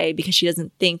the way because she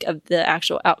doesn't think of the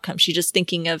actual outcome. She's just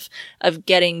thinking of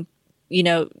getting,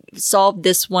 solve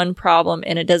this one problem,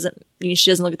 and she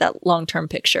doesn't look at that long-term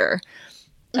picture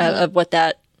of what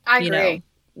that, I agree.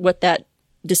 What that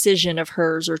decision of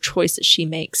hers or choice that she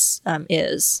makes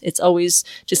is. It's always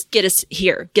just get us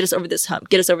here, get us over this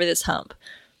hump.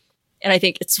 And I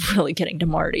think it's really getting to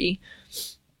Marty.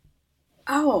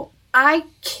 Oh, I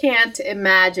can't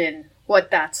imagine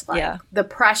what that's like. Yeah. The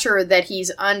pressure that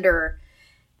he's under.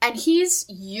 And he's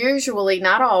usually,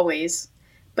 not always,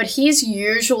 but he's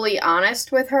usually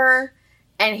honest with her,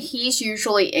 and he's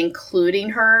usually including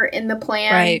her in the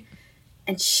plan. Right.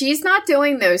 And she's not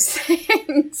doing those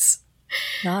things.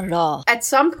 Not at all. At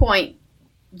some point,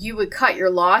 you would cut your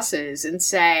losses and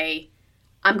say,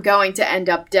 I'm going to end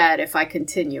up dead if I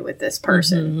continue with this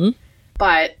person. Mm-hmm.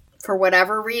 But for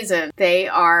whatever reason, they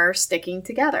are sticking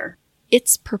together.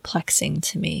 It's perplexing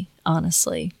to me,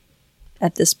 honestly.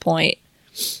 at this point.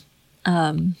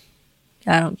 I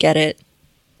don't get it.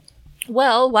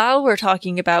 Well, while we're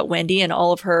talking about Wendy and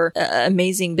all of her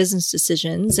amazing business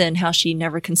decisions and how she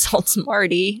never consults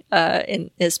Marty, and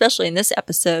especially in this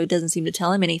episode, doesn't seem to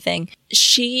tell him anything,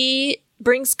 she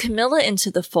brings Camilla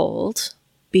into the fold,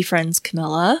 befriends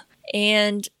Camilla,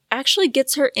 and actually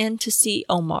gets her in to see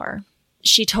Omar.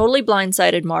 She totally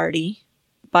blindsided Marty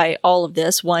by all of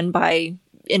this. One, by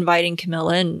inviting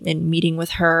Camilla and meeting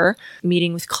with her,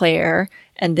 meeting with Claire,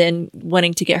 and then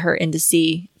wanting to get her in to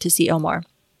see Omar.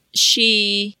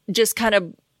 She just kind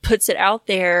of puts it out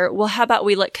there. Well, how about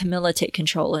we let Camilla take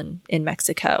control in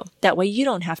Mexico? That way you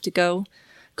don't have to go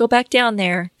back down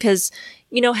there. Because,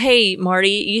 hey,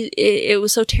 Marty, it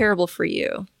was so terrible for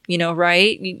you,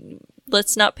 right?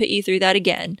 Let's not put you through that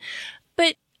again.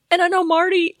 And I know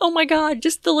Marty, oh my God,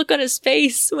 just the look on his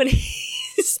face when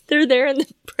they're there in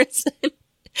the prison.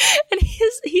 And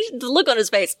the look on his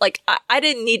face, like, I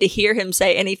didn't need to hear him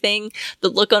say anything. The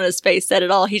look on his face said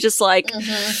it all. He's just like,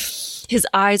 his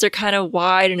eyes are kind of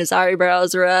wide and his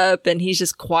eyebrows are up and he's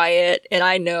just quiet. And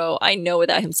I know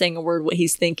without him saying a word what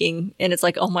he's thinking. And it's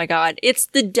like, oh my God, it's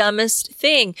the dumbest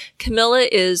thing. Camilla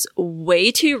is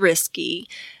way too risky.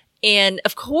 And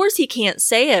of course he can't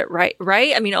say it, right?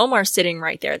 I mean, Omar's sitting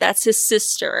right there. That's his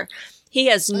sister. He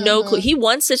has no clue. He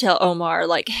wants to tell Omar,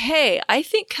 like, hey, I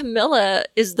think Camilla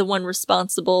is the one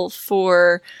responsible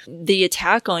for the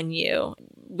attack on you.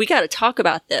 We got to talk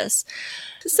about this.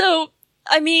 So,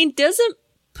 I mean, doesn't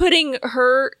putting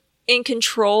her in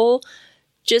control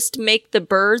just make the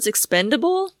birds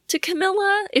expendable to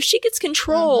Camilla? If she gets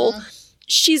control,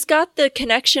 she's got the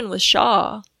connection with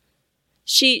Shaw.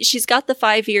 She's got the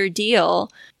 5-year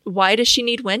deal. Why does she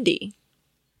need Wendy?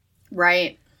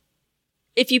 Right.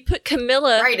 If you put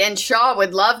Camilla... Right, and Shaw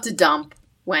would love to dump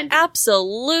Wendy.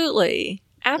 Absolutely.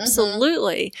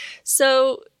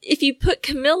 So if you put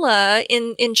Camilla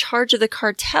in charge of the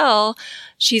cartel,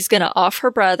 she's going to off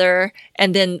her brother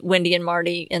and then Wendy and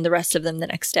Marty and the rest of them the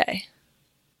next day.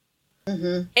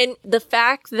 And the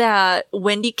fact that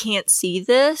Wendy can't see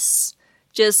this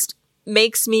just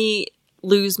makes me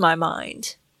lose my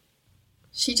mind.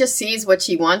 She just sees what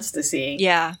she wants to see.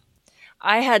 Yeah.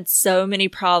 I had so many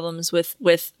problems with,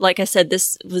 like I said,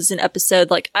 this was an episode,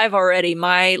 like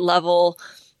my level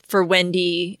for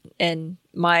Wendy and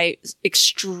my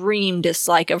extreme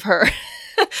dislike of her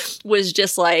was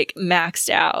just like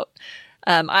maxed out.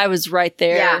 I was right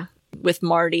there with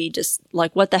Marty, just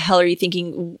like, what the hell are you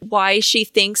thinking? Why she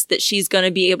thinks that she's going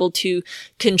to be able to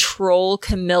control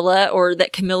Camilla, or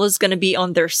that Camilla's going to be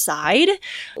on their side,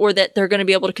 or that they're going to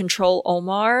be able to control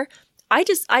Omar.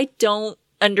 I don't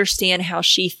understand how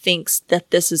she thinks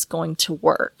that this is going to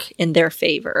work in their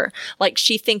favor. Like,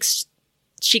 she thinks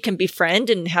she can befriend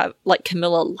and have, like,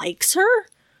 Camilla likes her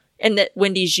and that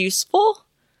Wendy's useful.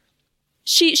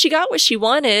 She got what she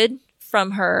wanted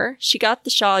from her. She got the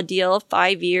Shaw deal,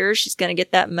 5 years. She's going to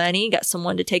get that money, got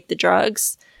someone to take the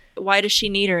drugs. Why does she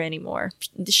need her anymore?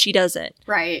 She doesn't.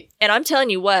 Right. And I'm telling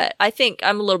you what, I think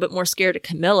I'm a little bit more scared of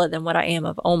Camilla than what I am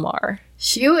of Omar.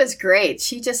 She was great.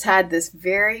 She just had this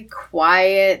very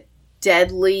quiet,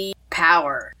 deadly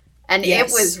power. And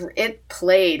it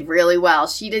played really well.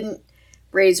 She didn't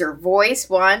raise her voice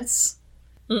once.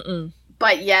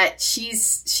 But yet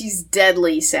she's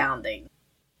deadly sounding.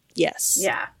 Yes.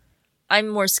 Yeah. I'm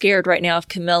more scared right now of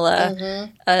Camilla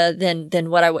than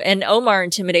what I would. And Omar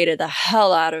intimidated the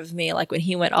hell out of me. Like when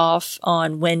he went off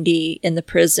on Wendy in the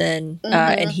prison,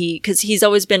 and because he's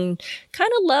always been kind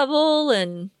of level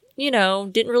and,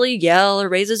 didn't really yell or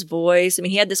raise his voice. I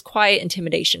mean, he had this quiet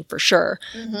intimidation for sure.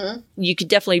 You could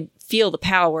definitely feel the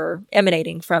power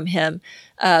emanating from him.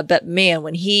 But man,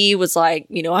 when he was like,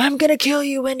 I'm going to kill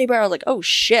you, Wendy Barr, I was like, oh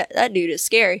shit, that dude is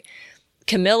scary.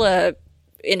 Camilla,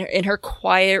 in her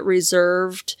quiet,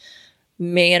 reserved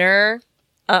manner,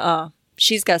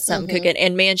 she's got something cooking.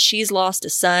 And man, she's lost a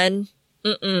son.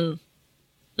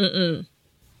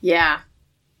 Yeah.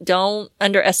 Don't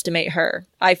underestimate her.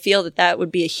 I feel that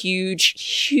would be a huge,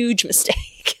 huge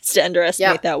mistake is to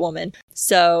underestimate that woman.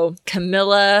 So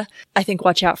Camilla, I think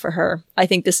watch out for her. I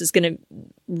think this is going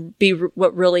to be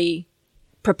what really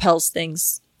propels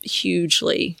things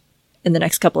hugely in the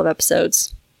next couple of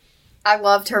episodes. I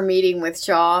loved her meeting with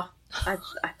Shaw. I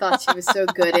thought she was so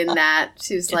good in that.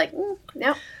 She was like,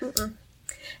 no.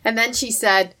 And then she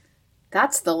said,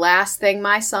 that's the last thing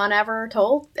my son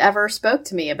ever spoke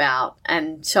to me about.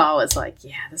 And Shaw was like,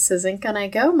 yeah, this isn't going to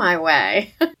go my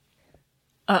way.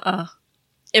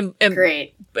 And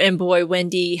great. And boy,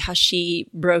 Wendy, how she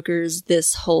brokers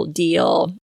this whole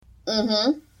deal.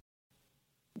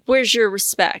 Where's your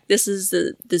respect? This is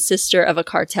the sister of a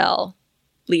cartel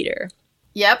leader.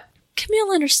 Yep.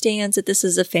 Camille understands that this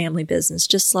is a family business,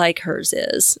 just like hers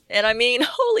is. And I mean,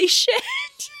 holy shit.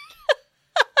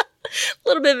 A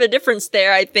little bit of a difference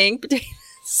there, I think, between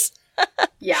this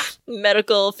yeah,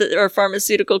 medical or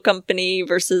pharmaceutical company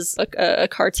versus a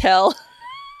cartel.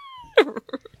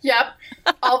 Yep.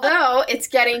 Although it's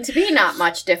getting to be not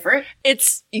much different.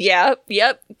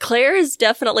 Yep. Claire has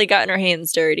definitely gotten her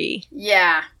hands dirty.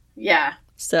 Yeah.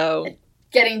 So.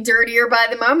 Getting dirtier by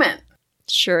the moment.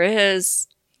 Sure is.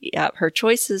 Yep, her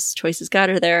choices got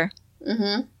her there.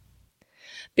 Mm-hmm.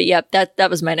 But yep, that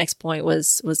was my next point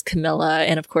was Camilla,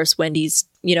 and of course Wendy's,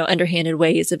 underhanded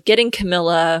ways of getting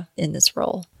Camilla in this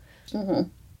role. Mm-hmm.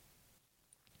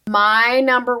 My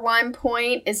number 1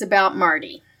 point is about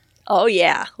Marty. Oh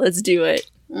yeah, let's do it.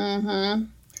 Mm-hmm.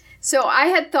 So I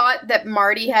had thought that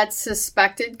Marty had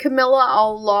suspected Camilla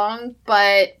all along,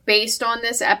 but based on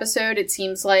this episode, it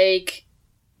seems like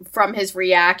from his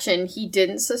reaction, he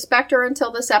didn't suspect her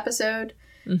until this episode,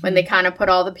 when they kind of put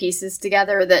all the pieces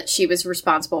together that she was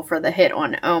responsible for the hit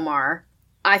on Omar.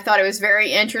 I thought it was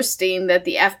very interesting that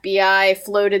the FBI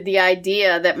floated the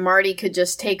idea that Marty could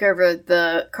just take over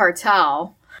the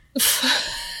cartel.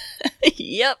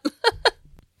 Yep.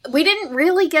 We didn't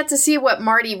really get to see what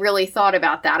Marty really thought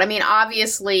about that. I mean,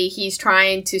 obviously, he's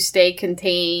trying to stay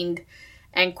contained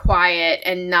and quiet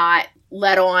and not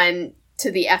let on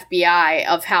to the FBI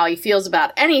of how he feels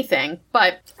about anything,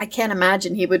 but I can't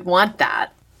imagine he would want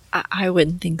that. I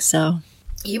wouldn't think so.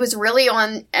 He was really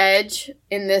on edge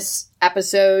in this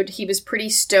episode. He was pretty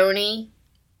stony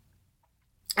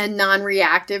and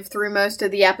non-reactive through most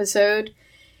of the episode.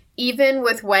 Even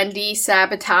with Wendy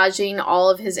sabotaging all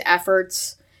of his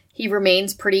efforts, he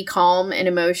remains pretty calm and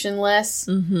emotionless.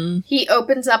 Mm-hmm. He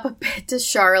opens up a bit to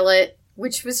Charlotte,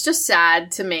 which was just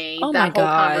sad to me, that whole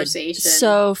conversation.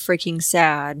 So freaking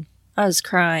sad. I was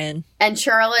crying. And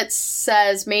Charlotte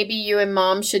says, maybe you and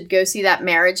Mom should go see that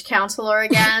marriage counselor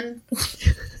again.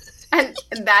 and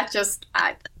that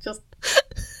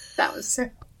was so...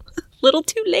 Little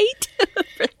too late.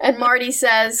 And Marty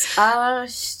says,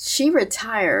 she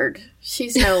retired.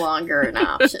 She's no longer an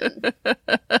option.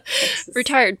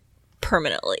 Retired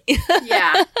permanently.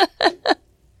 Yeah.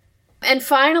 And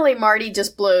finally, Marty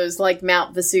just blows like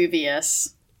Mount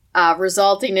Vesuvius,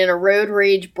 resulting in a road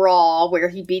rage brawl where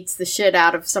he beats the shit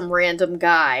out of some random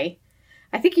guy.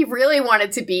 I think he really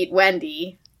wanted to beat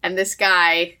Wendy, and this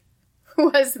guy, who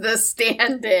was the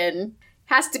stand-in,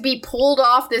 has to be pulled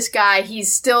off this guy.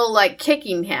 He's still, like,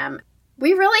 kicking him.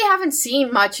 We really haven't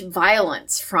seen much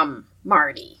violence from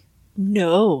Marty.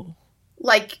 No.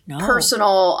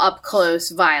 Personal,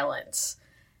 up-close violence.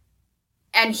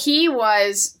 And he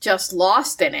was just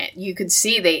lost in it. You could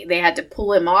see they had to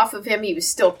pull him off of him. He was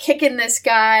still kicking this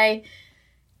guy.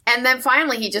 And then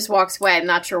finally he just walks away. I'm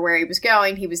not sure where he was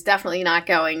going. He was definitely not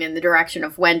going in the direction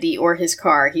of Wendy or his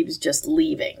car. He was just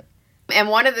leaving. And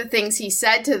one of the things he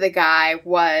said to the guy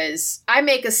was, I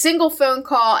make a single phone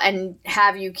call and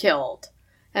have you killed.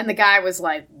 And the guy was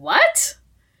like, what?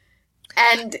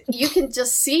 And you can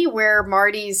just see where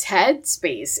Marty's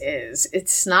headspace is.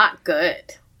 It's not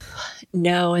good.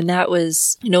 No, and that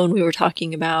was, when we were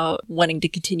talking about wanting to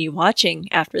continue watching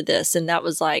after this, and that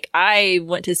was like, I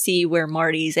want to see where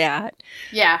Marty's at.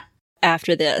 Yeah.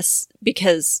 After this,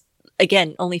 because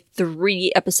again, only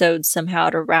 3 episodes somehow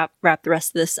to wrap the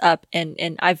rest of this up, and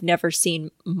I've never seen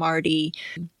Marty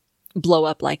blow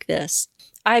up like this.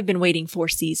 I've been waiting 4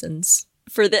 seasons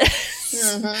for this.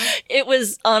 Mm-hmm. It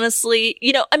was honestly,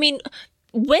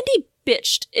 Wendy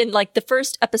bitched in like the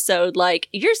first episode, like,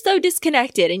 you're so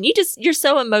disconnected and you're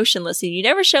so emotionless and you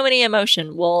never show any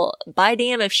emotion. Well, by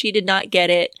damn if she did not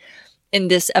get it in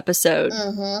this episode.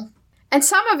 Mm-hmm. And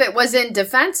some of it was in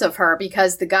defense of her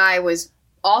because the guy was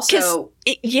also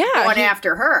going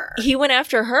after her. He went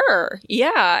after her.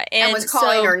 Yeah. And was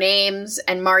calling her names.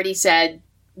 And Marty said,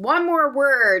 one more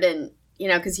word. And,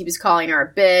 because he was calling her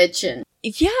a bitch. And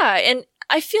yeah. And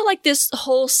I feel like this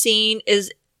whole scene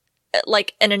is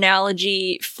like an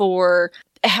analogy for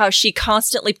how she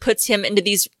constantly puts him into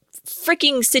these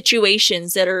freaking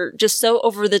situations that are just so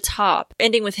over the top.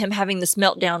 Ending with him having this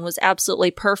meltdown was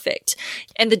absolutely perfect.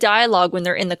 And the dialogue when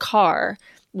they're in the car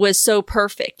was so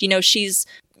perfect. She's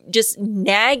just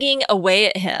nagging away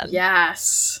at him.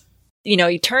 Yes.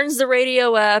 He turns the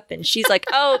radio up and she's like,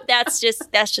 oh, that's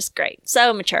just great.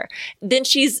 So mature. Then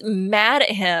she's mad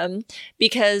at him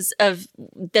because of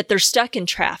that they're stuck in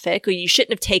traffic. Well, you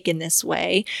shouldn't have taken this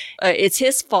way. It's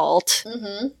his fault.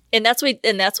 Mm-hmm. And that's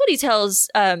what he tells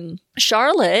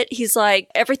Charlotte. He's like,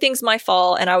 everything's my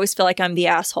fault and I always feel like I'm the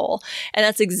asshole. And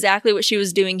that's exactly what she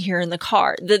was doing here in the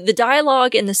car. The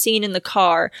dialogue in the scene in the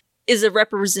car is a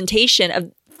representation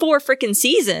of 4 freaking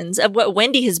seasons of what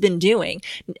Wendy has been doing.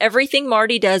 Everything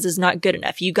Marty does is not good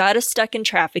enough. You got us stuck in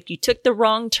traffic. You took the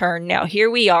wrong turn. Now here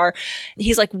we are.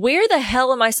 He's like, where the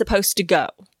hell am I supposed to go?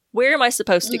 Where am I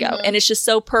supposed to go? And it's just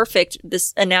so perfect,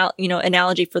 this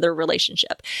analogy for their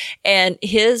relationship. And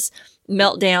his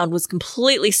meltdown was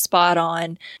completely spot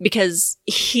on because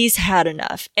he's had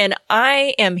enough. And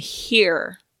I am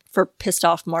here for pissed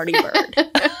off Marty Byrde.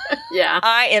 Yeah.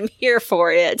 I am here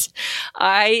for it.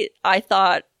 I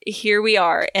thought, here we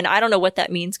are. And I don't know what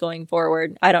that means going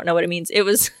forward. I don't know what it means. It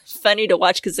was funny to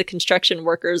watch because the construction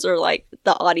workers are like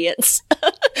the audience.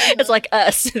 It's like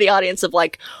us, the audience of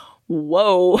like,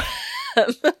 whoa.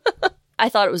 I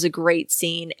thought it was a great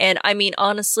scene. And I mean,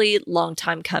 honestly, long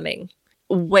time coming.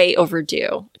 Way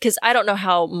overdue. Because I don't know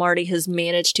how Marty has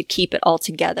managed to keep it all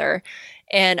together.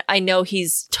 And I know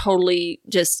he's totally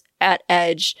just at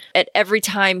edge at every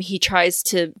time he tries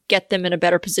to get them in a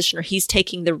better position or he's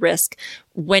taking the risk.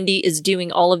 Wendy is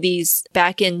doing all of these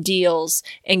back end deals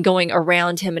and going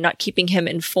around him and not keeping him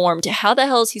informed. How the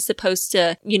hell is he supposed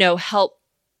to, help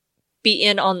be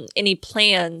in on any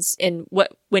plans in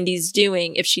what Wendy's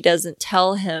doing if she doesn't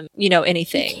tell him,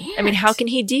 anything? I mean, how can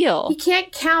he deal? He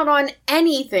can't count on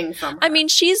anything from her. I mean,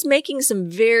 she's making some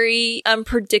very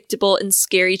unpredictable and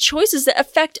scary choices that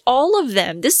affect all of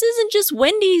them. This isn't just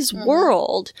Wendy's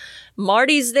world.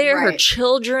 Marty's there, her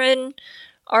children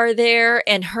are there,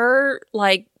 and her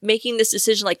like making this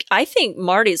decision. Like, I think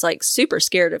Marty's like super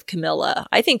scared of Camilla.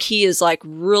 I think he is like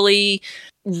really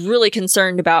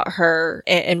concerned about her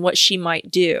and what she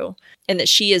might do, and that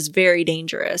she is very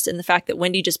dangerous. And the fact that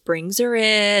Wendy just brings her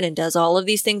in and does all of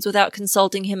these things without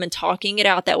consulting him and talking it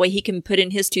out, that way he can put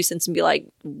in his 2 cents and be like,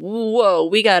 whoa,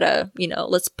 we gotta,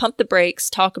 let's pump the brakes,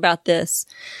 talk about this.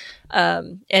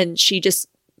 And she just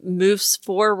moves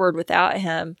forward without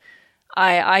him.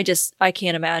 I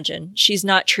can't imagine. She's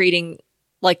not treating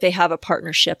like they have a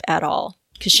partnership at all,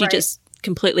 because she just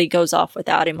completely goes off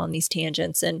without him on these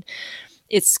tangents. And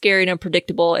it's scary and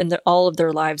unpredictable, and all of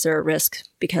their lives are at risk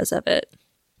because of it.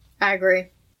 I agree.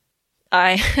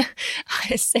 I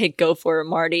say go for it,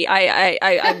 Marty. I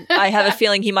have a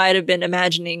feeling he might have been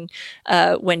imagining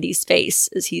Wendy's face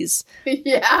as he's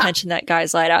punching that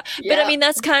guy's light out. Yeah. But I mean,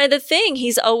 that's kind of the thing.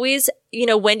 He's always,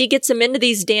 Wendy gets him into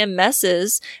these damn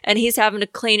messes, and he's having to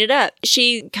clean it up.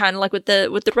 She kind of like with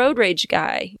the road rage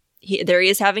guy. He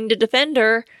is having to defend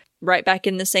her, right back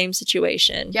in the same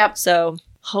situation. Yep. So.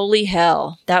 Holy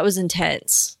hell, that was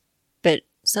intense, but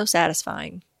so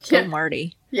satisfying. Go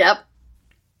Marty. Yep.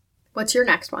 What's your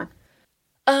next one?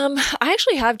 I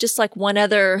actually have just like one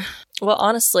other. Well,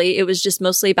 honestly, it was just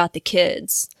mostly about the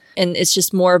kids, and it's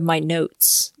just more of my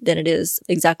notes than it is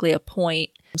exactly a point.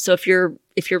 So if you're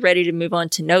ready to move on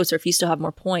to notes, or if you still have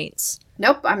more points.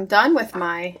 Nope, I'm done with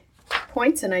my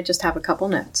points, and I just have a couple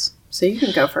notes. So you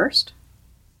can go first.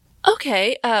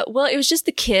 Okay. Well, it was just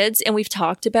the kids, and we've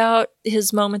talked about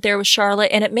his moment there with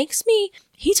Charlotte, and it makes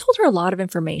he told her a lot of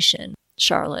information,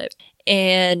 Charlotte.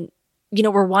 And,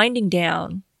 we're winding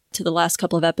down to the last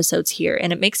couple of episodes here,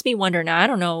 and it makes me wonder now, I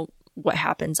don't know what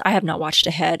happens. I have not watched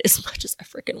ahead as much as I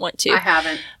freaking want to. I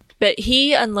haven't. But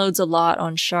he unloads a lot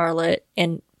on Charlotte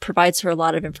and provides her a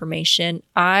lot of information.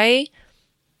 Do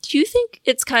you think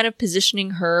it's kind of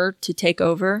positioning her to take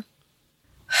over?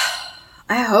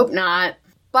 I hope not.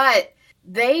 But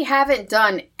they haven't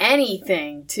done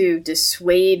anything to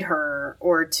dissuade her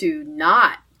or to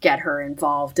not get her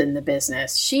involved in the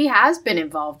business. She has been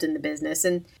involved in the business,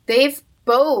 and they've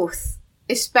both,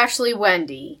 especially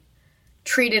Wendy,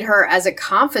 treated her as a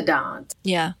confidant.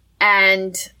 Yeah.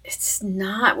 And it's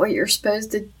not what you're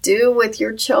supposed to do with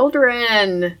your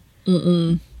children.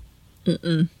 I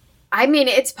mean,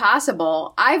 it's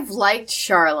possible. I've liked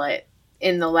Charlotte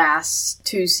in the last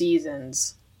 2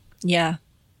 seasons. Yeah.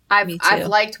 I've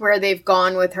liked where they've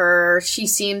gone with her. She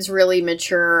seems really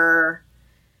mature.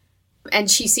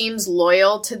 And she seems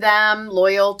loyal to them,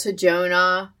 loyal to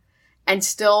Jonah, and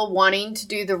still wanting to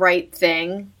do the right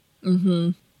thing.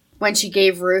 Mm-hmm. When she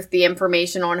gave Ruth the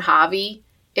information on Javi,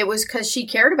 it was because she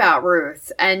cared about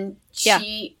Ruth, and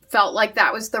she felt like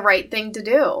that was the right thing to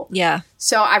do. Yeah.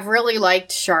 So I've really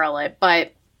liked Charlotte,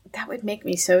 but that would make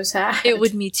me so sad. It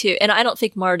would me too. And I don't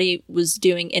think Marty was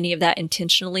doing any of that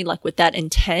intentionally, like with that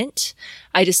intent.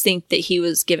 I just think that he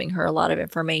was giving her a lot of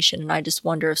information, and I just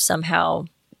wonder if somehow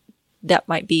that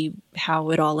might be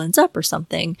how it all ends up or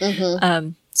something.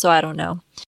 Mm-hmm. So I don't know.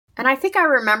 And I think I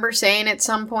remember saying at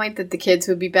some point that the kids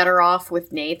would be better off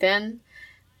with Nathan.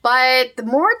 But the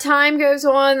more time goes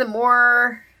on, the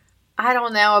more, I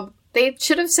don't know, They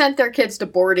should have sent their kids to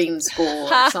boarding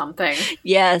school or something.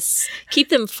 Yes. Keep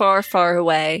them far, far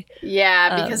away.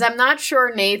 Yeah, because I'm not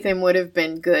sure Nathan would have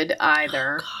been good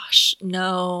either. Oh, gosh,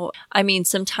 no. I mean,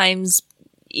 sometimes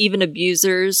even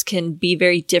abusers can be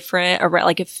very different.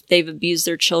 Like if they've abused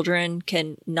their children,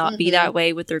 can not be that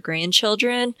way with their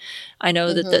grandchildren. I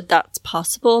know that's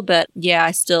possible, but yeah,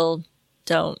 I still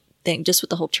don't think, just with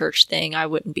the whole church thing, I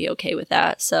wouldn't be okay with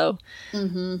that. So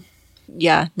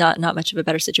yeah, not much of a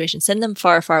better situation. Send them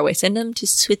far, far away. Send them to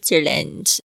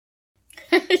Switzerland.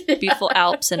 Beautiful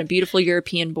Alps and a beautiful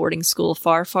European boarding school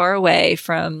far, far away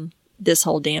from this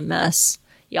whole damn mess.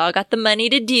 Y'all got the money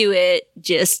to do it.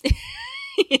 Just,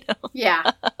 you know.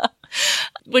 Yeah.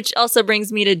 Which also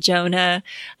brings me to Jonah.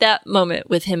 That moment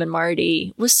with him and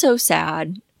Marty was so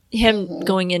sad. Him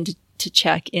going in to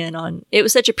check in on, it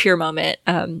was such a pure moment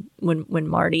when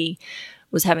Marty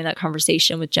was having that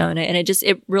conversation with Jonah. And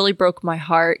it really broke my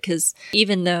heart, because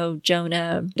even though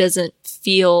Jonah doesn't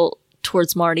feel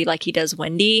towards Marty like he does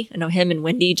Wendy, I know him and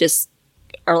Wendy just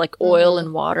are like oil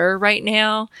and water right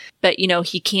now. But, you know,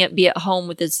 he can't be at home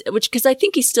with because I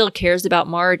think he still cares about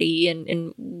Marty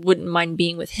and wouldn't mind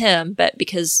being with him. But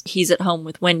because he's at home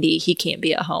with Wendy, he can't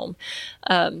be at home.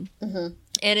 And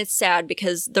it's sad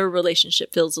because their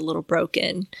relationship feels a little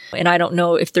broken. And I don't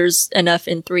know if there's enough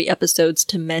in 3 episodes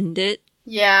to mend it.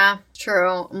 Yeah,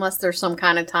 true. Unless there's some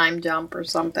kind of time jump or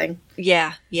something.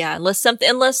 Yeah.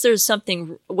 Unless there's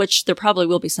something, which there probably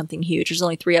will be something huge. There's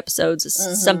only 3 episodes.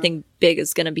 Something big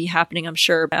is going to be happening, I'm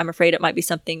sure. But I'm afraid it might be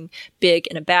something big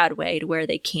in a bad way, to where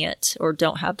they can't or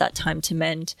don't have that time to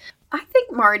mend. I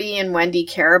think Marty and Wendy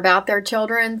care about their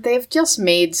children. They've just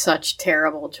made such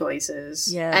terrible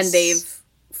choices. Yes. And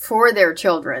for their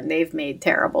children, they've made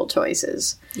terrible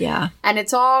choices. Yeah. And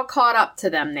it's all caught up to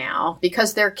them now,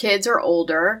 because their kids are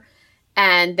older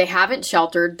and they haven't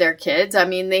sheltered their kids. I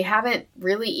mean, they haven't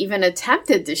really even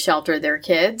attempted to shelter their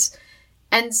kids.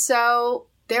 And so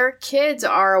their kids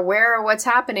are aware of what's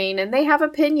happening and they have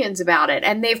opinions about it.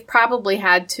 And they've probably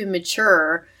had to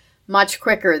mature much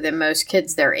quicker than most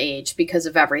kids their age because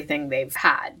of everything they've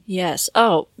had. Yes.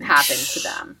 Oh. Happen to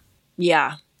them.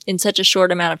 Yeah. In such a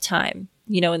short amount of time.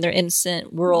 You know, in their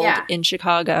innocent world in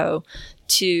Chicago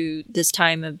to this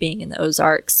time of being in the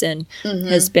Ozarks, and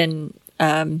has been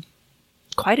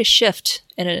quite a shift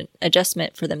and an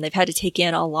adjustment for them. They've had to take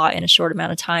in a lot in a short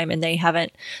amount of time, and they've had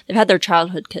their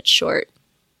childhood cut short,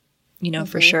 you know,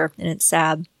 for sure. And it's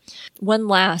sad. One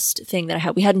last thing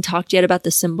that we hadn't talked yet about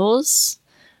the symbols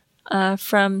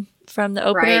from the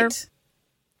opener.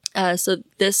 Right. So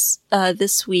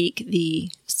this week,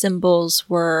 the symbols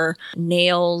were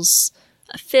nails,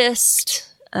 a fist,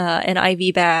 an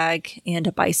IV bag, and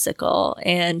a bicycle.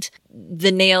 And the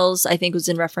nails, I think, was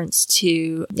in reference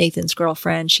to Nathan's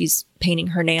girlfriend. She's painting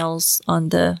her nails on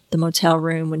the motel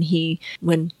room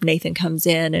when Nathan comes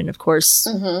in. And of course,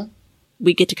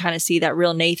 we get to kind of see that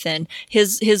real Nathan.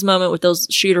 His moment with those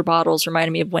shooter bottles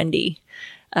reminded me of Wendy,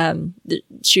 the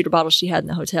shooter bottles she had in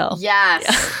the hotel. Yes.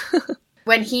 Yeah.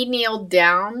 When he kneeled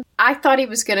down, I thought he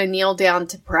was going to kneel down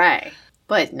to pray,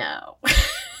 but no.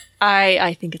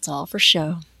 I think it's all for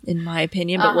show, in my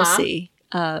opinion, but we'll see.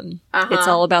 It's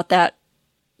all about that,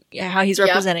 how he's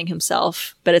representing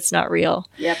himself, but it's not real.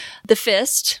 Yep. The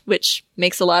fist, which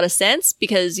makes a lot of sense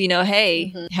because, you know,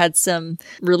 had some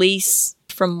release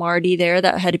from Marty there.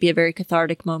 That had to be a very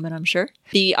cathartic moment, I'm sure.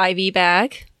 The IV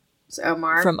bag. It's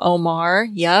Omar. From Omar,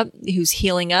 who's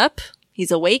healing up. He's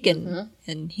awake and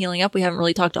healing up. We haven't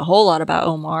really talked a whole lot about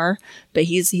Omar, but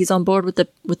he's on board with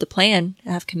the plan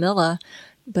to have Camilla.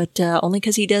 But only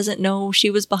because he doesn't know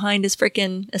she was behind his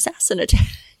freaking assassin attack.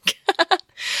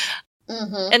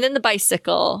 And then the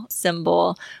bicycle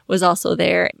symbol was also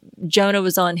there. Jonah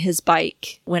was on his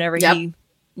bike whenever he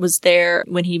was there,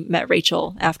 when he met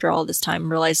Rachel after all this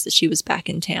time, realized that she was back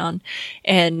in town,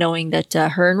 and knowing that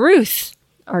her and Ruth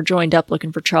are joined up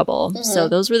looking for trouble. So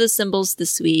those were the symbols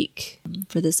this week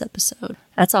for this episode.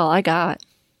 That's all I got.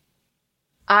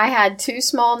 I had 2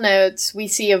 small notes. We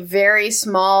see a very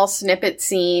small snippet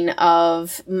scene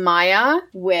of Maya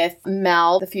with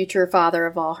Mel, the future father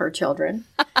of all her children.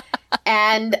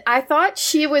 And I thought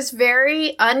she was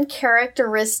very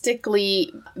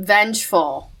uncharacteristically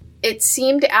vengeful. It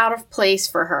seemed out of place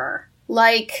for her.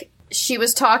 Like, she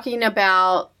was talking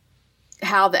about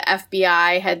how the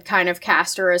FBI had kind of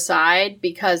cast her aside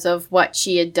because of what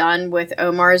she had done with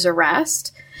Omar's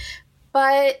arrest.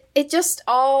 But it just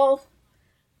all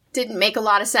didn't make a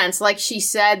lot of sense. Like she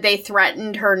said, they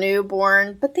threatened her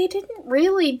newborn, but they didn't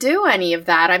really do any of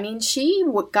that. I mean, she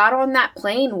got on that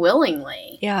plane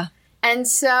willingly. Yeah. And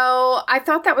so I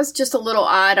thought that was just a little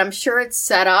odd. I'm sure it's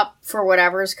set up for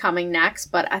whatever's coming next,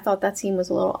 but I thought that scene was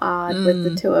a little odd with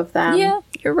the two of them. Yeah,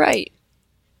 you're right.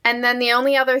 And then the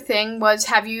only other thing was,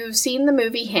 have you seen the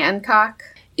movie Hancock?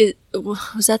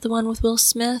 Was that the one with Will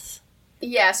Smith?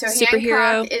 Yeah, so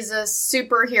Superhero. Hancock is a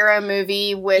superhero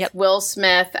movie with Will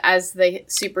Smith as the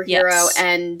superhero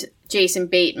and Jason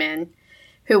Bateman,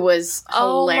 who was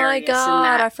hilarious. Oh my God, in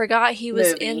that I forgot he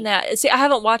was movie. in that. See, I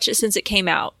haven't watched it since it came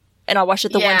out. And I watched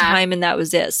it the one time and that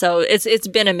was it. So it's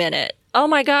been a minute. Oh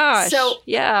my gosh. So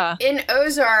yeah. In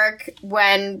Ozark,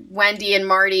 when Wendy and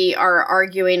Marty are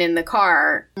arguing in the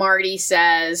car, Marty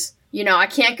says, you know, I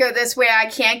can't go this way. I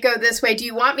can't go this way. Do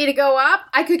you want me to go up?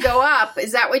 I could go up.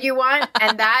 Is that what you want?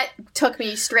 And that took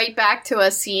me straight back to a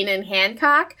scene in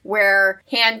Hancock where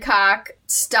Hancock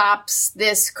stops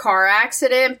this car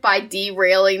accident by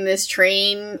derailing this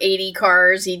train. 80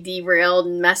 cars. He derailed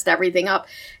and messed everything up.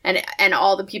 And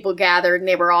all the people gathered and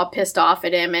they were all pissed off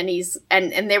at him. And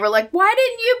they were like, why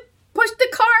didn't you push the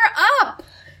car up?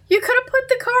 You could have put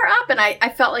the car up. And I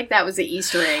felt like that was an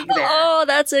Easter egg there. Oh,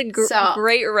 that's a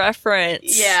great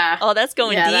reference. Yeah. Oh, that's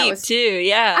going deep too.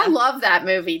 Yeah. I love that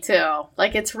movie too.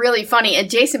 Like, it's really funny. And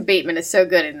Jason Bateman is so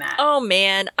good in that. Oh,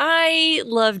 man. I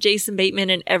love Jason Bateman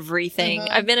in everything.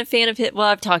 I've been a fan of his. Well,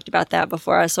 I've talked about that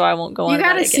before, so I won't go on. You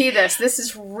got to see this. This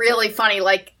is really funny.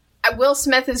 Like, Will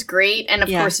Smith is great. And of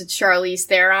course, it's Charlize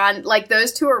Theron. Like,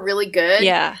 those two are really good.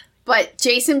 Yeah. But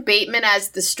Jason Bateman as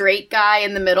the straight guy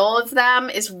in the middle of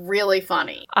them is really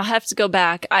funny. I'll have to go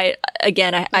back. I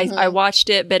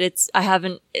watched it, but I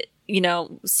haven't,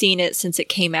 seen it since it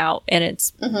came out. And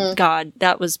it's, God,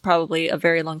 that was probably a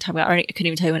very long time ago. I couldn't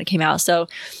even tell you when it came out. So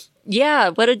yeah,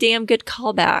 what a damn good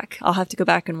callback. I'll have to go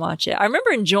back and watch it. I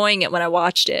remember enjoying it when I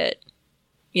watched it,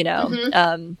 but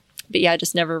yeah, I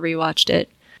just never rewatched it.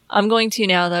 I'm going to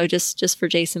now though, just for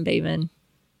Jason Bateman.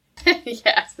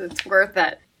 Yes, it's worth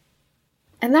it.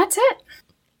 And that's it.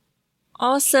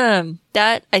 Awesome.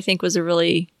 That, I think, was a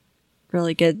really,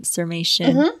 really good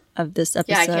summation of this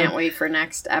episode. Yeah, I can't wait for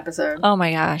next episode. Oh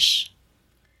my gosh.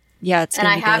 Yeah, it's gonna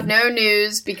be good. And I have no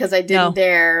news because I didn't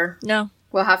dare. No.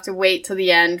 We'll have to wait till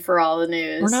the end for all the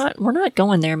news. We're not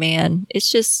going there, man.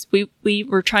 It's just,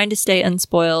 we're trying to stay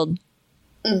unspoiled.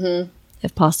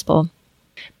 If possible.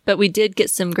 But we did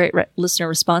get some great listener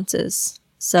responses.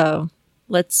 So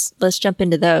let's jump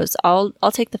into those. I'll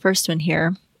take the first one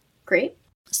here. Great.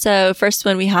 So first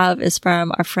one we have is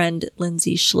from our friend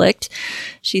Lindsay Schlicht.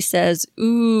 She says,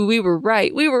 "Ooh, we were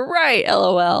right. We were right.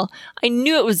 LOL. I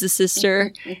knew it was the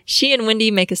sister. She and Wendy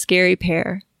make a scary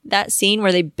pair. That scene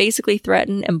where they basically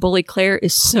threaten and bully Claire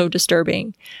is so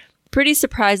disturbing. Pretty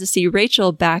surprised to see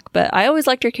Rachel back, but I always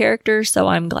liked her character, so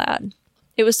I'm glad.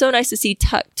 It was so nice to see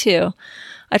Tuck too.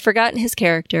 I'd forgotten his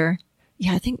character.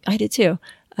 Yeah, I think I did too.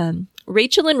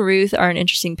 Rachel and Ruth are an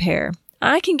interesting pair.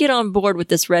 I can get on board with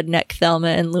this redneck Thelma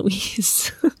and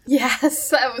Louise." Yes,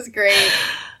 that was great.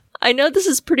 I know this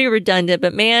is pretty redundant,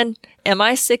 but man, am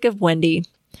I sick of Wendy.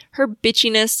 Her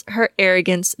bitchiness, her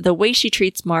arrogance, the way she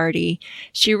treats Marty.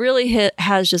 She really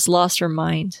has just lost her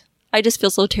mind. I just feel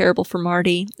so terrible for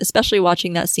Marty, especially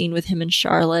watching that scene with him and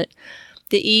Charlotte.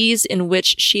 The ease in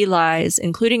which she lies,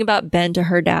 including about Ben to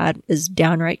her dad, is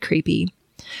downright creepy.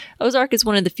 Ozark is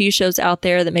one of the few shows out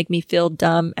there that make me feel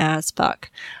dumb as fuck.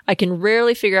 I can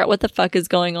rarely figure out what the fuck is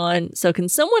going on, so can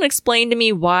someone explain to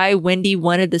me why Wendy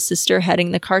wanted the sister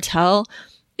heading the cartel?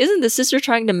 Isn't the sister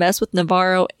trying to mess with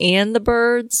Navarro and the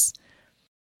Birds?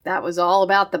 That was all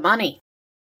about the money.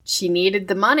 She needed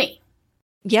the money.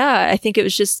 Yeah, I think it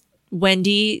was just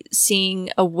Wendy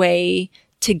seeing a way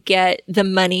to get the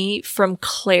money from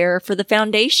Claire for the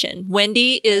foundation.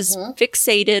 Wendy is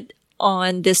fixated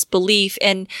on this belief,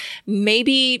 and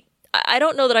maybe, I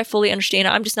don't know that I fully understand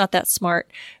it. I'm just not that smart,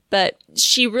 but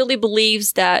she really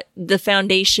believes that the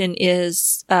foundation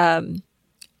is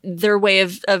their way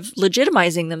of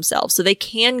legitimizing themselves, so they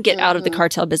can get out of the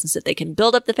cartel business. If they can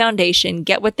build up the foundation,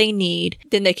 get what they need,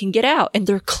 then they can get out, and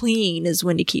they're clean, as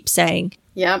Wendy keeps saying.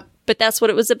 Yep. But that's what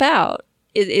it was about.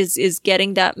 Is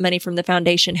getting that money from the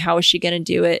foundation. How is she going to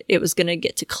do it? It was going to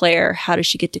get to Claire. How does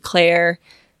she get to Claire?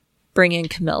 Bring in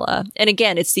Camilla. And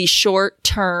again, it's these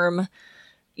short-term,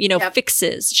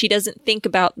 fixes. She doesn't think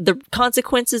about the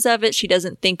consequences of it. She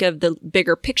doesn't think of the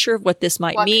bigger picture of what this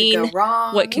might mean.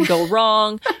 What can go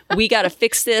wrong. We got to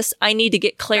fix this. I need to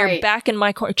get Claire back in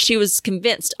my corner. She was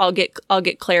convinced, I'll get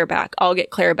Claire back. I'll get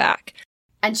Claire back.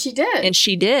 And she did. And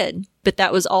she did. But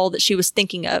that was all that she was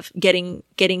thinking of, getting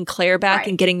Claire back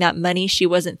and getting that money. She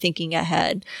wasn't thinking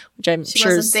ahead, which she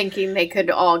wasn't thinking they could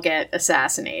all get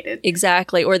assassinated.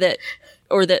 Exactly. Or that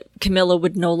Camilla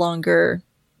would no longer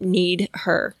need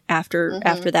her after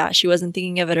that. She wasn't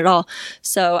thinking of it at all.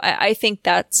 So I think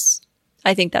that's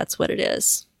what it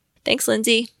is. Thanks,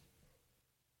 Lindsay.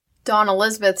 Dawn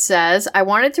Elizabeth says, I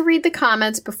wanted to read the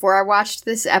comments before I watched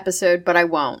this episode, but I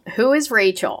won't. Who is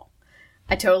Rachel?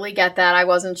 I totally get that. I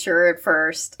wasn't sure at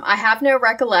first. I have no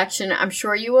recollection. I'm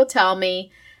sure you will tell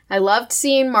me. I loved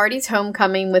seeing Marty's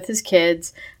homecoming with his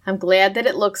kids. I'm glad that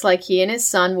it looks like he and his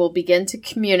son will begin to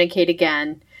communicate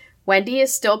again. Wendy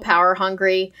is still power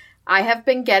hungry. I have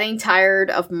been getting tired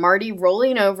of Marty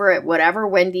rolling over at whatever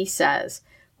Wendy says.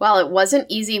 While it wasn't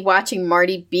easy watching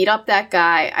Marty beat up that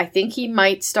guy, I think he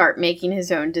might start making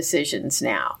his own decisions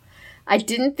now. I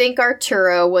didn't think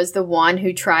Arturo was the one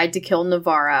who tried to kill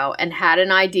Navarro and had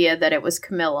an idea that it was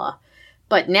Camilla.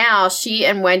 But now she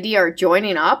and Wendy are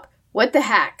joining up? What the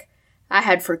heck? I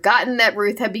had forgotten that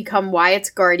Ruth had become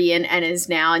Wyatt's guardian and is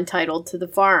now entitled to the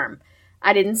farm.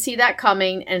 I didn't see that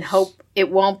coming and hope it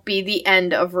won't be the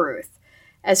end of Ruth.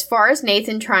 As far as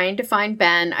Nathan trying to find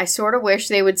Ben, I sort of wish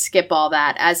they would skip all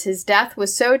that, as his death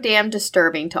was so damn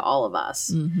disturbing to all of us.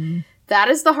 Mm-hmm. That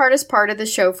is the hardest part of the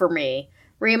show for me.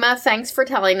 Rima, thanks for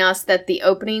telling us that the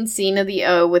opening scene of the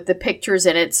O with the pictures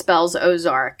in it spells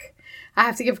Ozark. I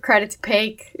have to give credit to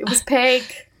Paik. It was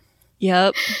Paik.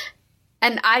 Yep.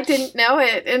 And I didn't know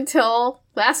it until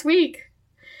last week.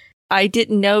 I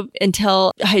didn't know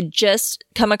until I had just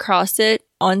come across it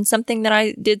on something that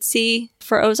I did see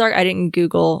for Ozark. I didn't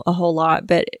Google a whole lot,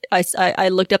 but I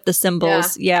looked up the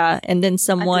symbols. Yeah. And then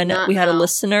we had a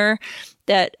listener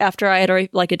that after I had already,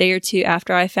 like a day or two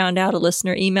after I found out, a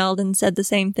listener emailed and said the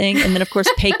same thing. And then of course,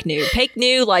 Paik knew. Paik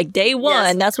knew like day one.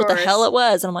 Yes, that's what the hell it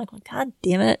was. And I'm like, well, God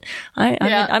damn it.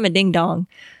 I'm a ding dong.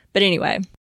 But anyway.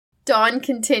 Dawn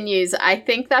continues, I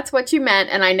think that's what you meant,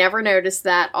 and I never noticed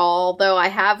that, although I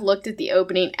have looked at the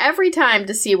opening every time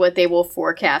to see what they will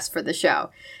forecast for the show.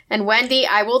 And Wendy,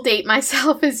 I will date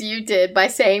myself as you did by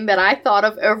saying that I thought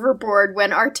of Overboard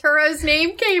when Arturo's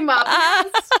name came up.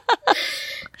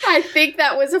 I think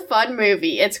that was a fun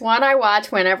movie. It's one I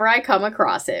watch whenever I come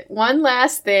across it. One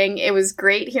last thing, it was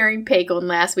great hearing Paik on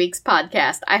last week's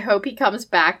podcast. I hope he comes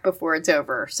back before it's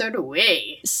over. So do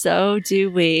we. So do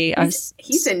we.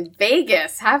 He's in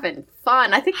Vegas having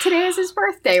fun. I think today is his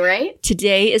birthday, right?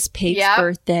 Today is Paik's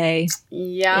birthday.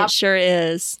 Yeah. It sure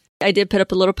is. I did put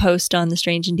up a little post on the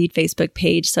Strange Indeed Facebook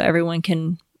page so everyone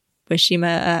can wish him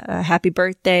a happy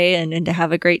birthday and to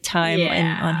have a great time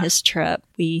on his trip.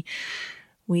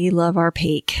 We love our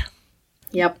Paik.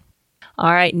 Yep.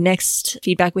 All right. Next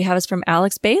feedback we have is from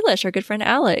Alex Baelish, our good friend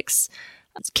Alex.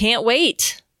 Can't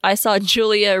wait. I saw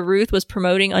Julia Ruth was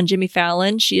promoting on Jimmy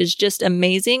Fallon. She is just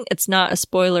amazing. It's not a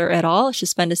spoiler at all. It's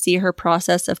just fun to see her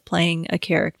process of playing a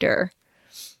character.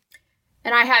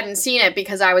 And I hadn't seen it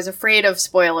because I was afraid of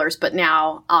spoilers, but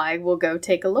now I will go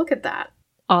take a look at that.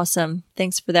 Awesome.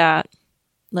 Thanks for that.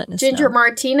 Letting us Ginger know.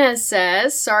 Martinez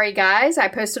says, sorry guys, I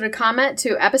posted a comment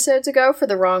 2 episodes ago for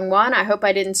the wrong one. I hope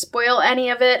I didn't spoil any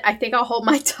of it. I think I'll hold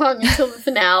my tongue until the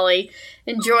finale,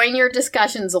 enjoying your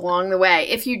discussions along the way.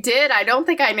 If you did, I don't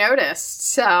think I noticed,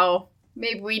 so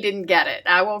maybe we didn't get it.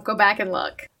 I won't go back and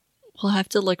look. We'll have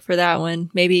to look for that one.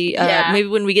 Maybe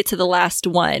when we get to the last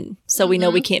one, so we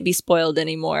know we can't be spoiled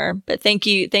anymore. But thank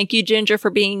you, Ginger, for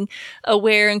being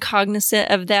aware and cognizant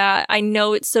of that. I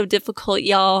know it's so difficult,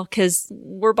 y'all, because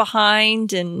we're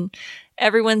behind and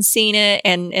everyone's seen it,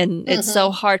 and it's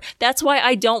so hard. That's why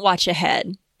I don't watch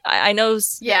ahead. I know.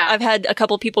 Yeah, I've had a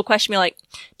couple people question me like,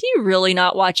 "Do you really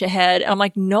not watch ahead?" And I'm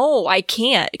like, "No, I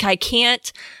can't. I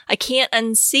can't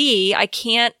unsee. I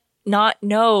can't not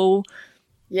know."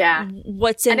 Yeah.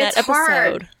 What's in that episode?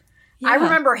 Hard. Yeah. I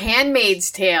remember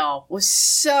Handmaid's Tale was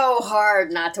so hard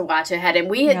not to watch ahead. And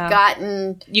we had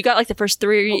gotten... You got like the first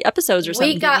 3 episodes or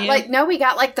something, we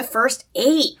got like the first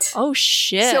 8. Oh,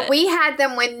 shit. So we had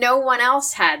them when no one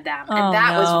else had them. And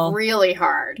that was really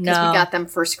hard because we got them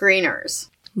for screeners.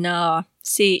 No.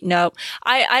 See, no.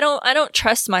 I don't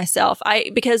trust myself.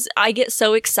 Because I get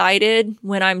so excited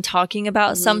when I'm talking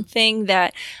about something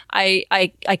that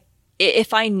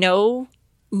if I know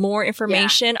more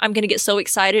information, I'm going to get so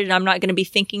excited and I'm not going to be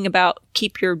thinking about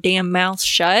keep your damn mouth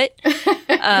shut.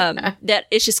 That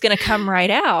it's just going to come right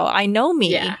out. I know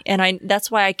me. Yeah. And that's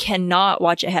why I cannot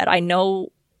watch ahead. I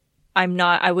know I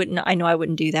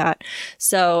wouldn't do that.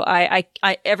 So I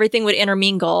everything would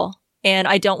intermingle, and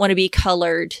I don't want to be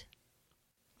colored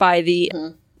by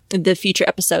the future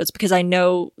episodes because I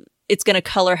know it's going to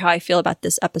color how I feel about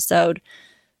this episode.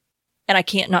 And I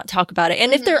can't not talk about it.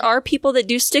 And if there are people that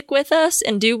do stick with us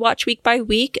and do watch week by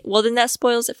week, well, then that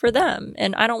spoils it for them.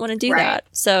 And I don't want to do that.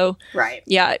 So,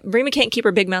 yeah, Rima can't keep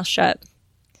her big mouth shut.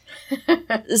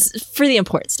 For the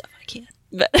important stuff, I can.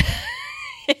 But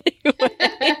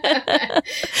But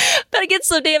I get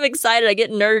so damn excited. I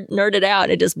get nerded out.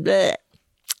 It just, bleh.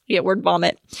 Yeah, word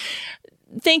vomit.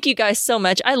 Thank you guys so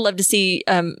much. I love to see,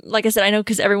 like I said, I know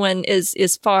because everyone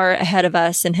is far ahead of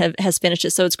us and has finished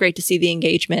it. So it's great to see the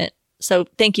engagement. So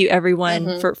thank you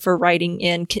everyone for writing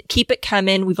in. Keep it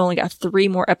coming. We've only got 3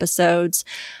 more episodes.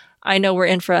 I know we're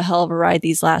in for a hell of a ride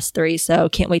these last 3. So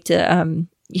can't wait to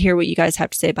hear what you guys have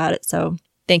to say about it. So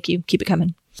thank you. Keep it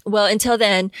coming. Well, until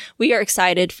then, we are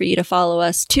excited for you to follow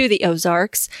us to the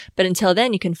Ozarks. But until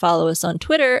then, you can follow us on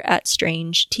Twitter at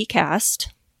StrangeTcast.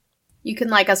 You can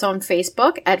like us on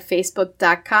Facebook at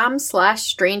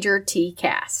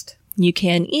facebook.com/StrangerTcast. You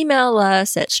can email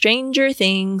us at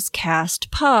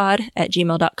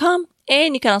strangerthingscastpod@gmail.com.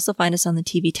 And you can also find us on the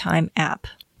TV Time app.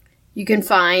 You can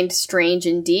find Strange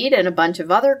Indeed and a bunch of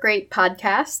other great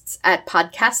podcasts at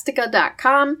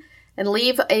podcastica.com and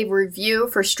leave a review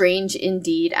for Strange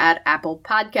Indeed at Apple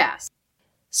Podcasts.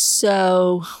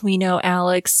 So we know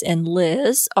Alex and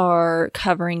Liz are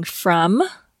covering From,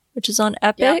 which is on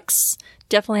Epix. Yep.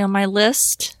 Definitely on my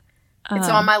list. It's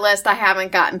on my list. I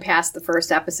haven't gotten past the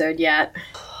first episode yet.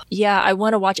 Yeah, I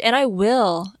want to watch, and I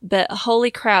will. But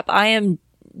holy crap, I am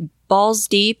balls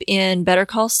deep in Better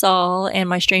Call Saul and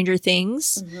my Stranger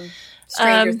Things.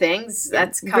 Stranger Things,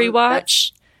 that's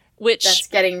rewatch, that's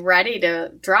getting ready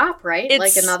to drop, right?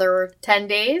 Like another 10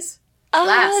 days?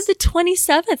 The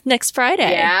 27th, next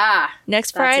Friday. Yeah.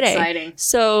 Next Friday. That's exciting.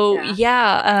 So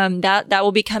that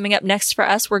will be coming up next for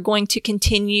us. We're going to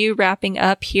continue wrapping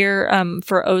up here,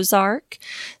 for Ozark.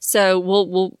 So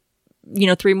we'll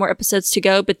 3 more episodes to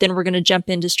go, but then we're going to jump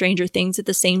into Stranger Things at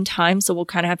the same time. So we'll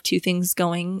kind of have 2 things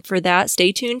going for that.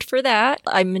 Stay tuned for that.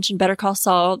 I mentioned Better Call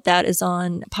Saul. That is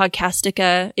on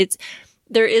Podcastica.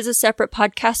 There is a separate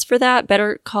podcast for that,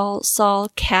 Better Call Saul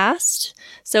Cast.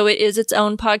 So it is its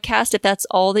own podcast. If that's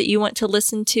all that you want to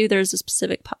listen to, there's a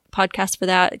specific podcast for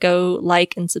that. Go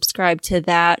like and subscribe to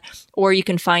that. Or you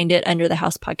can find it under the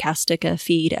House Podcastica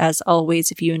feed, as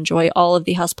always, if you enjoy all of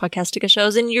the House Podcastica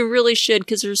shows. And you really should,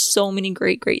 because there's so many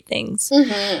great things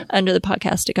under the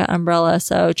Podcastica umbrella.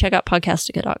 So check out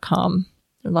podcastica.com.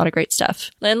 A lot of great stuff.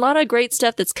 And a lot of great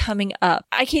stuff that's coming up.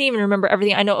 I can't even remember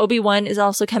everything. I know Obi-Wan is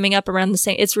also coming up around the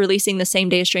same. It's releasing the same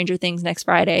day as Stranger Things next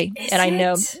Friday. I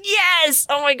know. Yes!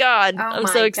 Oh my God. I'm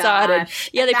so excited.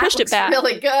 Yeah, they pushed it back.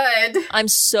 Really good. I'm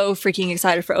so freaking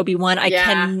excited for Obi-Wan. I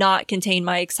cannot contain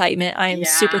my excitement. I am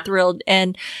super thrilled.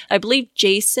 And I believe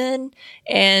Jason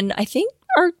and I think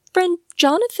our friend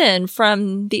Jonathan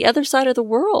from The Other Side of the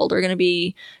World are going to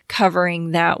be covering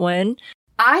that one.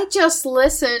 I just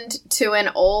listened to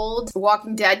an old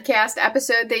Walking Dead cast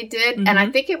episode they did, and I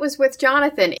think it was with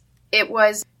Jonathan. It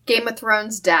was Game of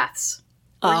Thrones deaths.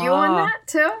 Were you on that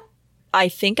too? I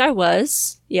think I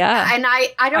was. Yeah. And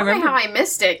I don't know how I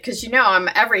missed it, because I'm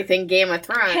everything Game of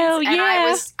Thrones. Hell yeah.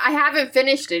 And I haven't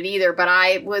finished it either, but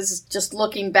I was just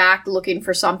looking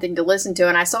for something to listen to,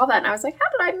 and I saw that and I was like, how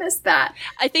did I miss that?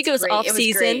 I think it was off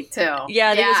season. It was great too.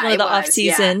 Yeah, I think it was one of the off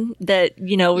season that,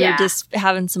 we were just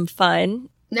having some fun.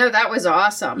 No, that was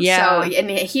awesome. Yeah. So, and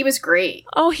he was great.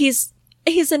 Oh, he's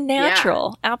a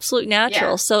natural, absolute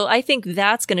natural. Yeah. So I think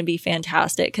that's going to be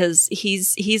fantastic, because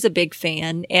he's a big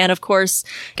fan, and of course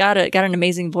got an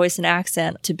amazing voice and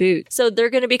accent to boot. So they're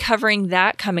going to be covering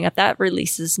that coming up. That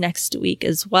releases next week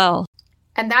as well.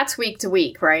 And that's week to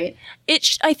week, right?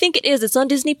 I think it is. It's on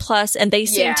Disney Plus, and they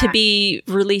seem to be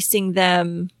releasing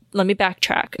them. Let me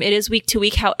backtrack. It is week to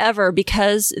week. However,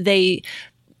 because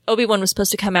Obi-Wan was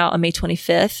supposed to come out on May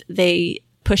 25th. They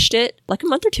pushed it like a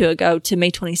month or 2 ago to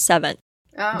May 27th.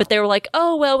 Oh. But they were like,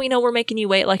 oh, well, we're making you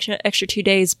wait like an extra 2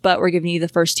 days, but we're giving you the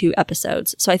first 2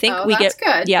 episodes. So I think that's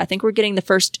good. Yeah, I think we're getting the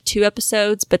first 2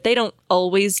 episodes, but they don't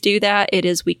always do that. It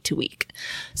is week to week.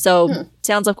 So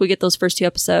sounds like we get those first 2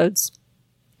 episodes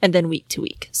and then week to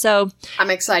week. So I'm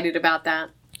excited about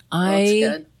that.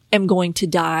 I am going to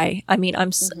die. I'm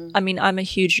a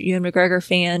huge Ewan McGregor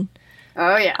fan.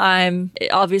 Oh, yeah. I'm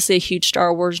obviously a huge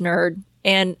Star Wars nerd,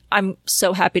 and I'm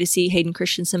so happy to see Hayden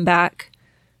Christensen back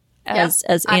as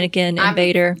Anakin and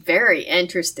Vader. I'm very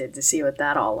interested to see what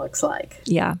that all looks like.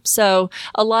 Yeah. So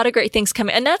a lot of great things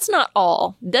coming. And that's not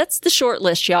all. That's the short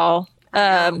list, y'all.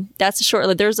 That's a short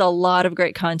list. There's a lot of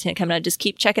great content coming out. Just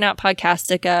keep checking out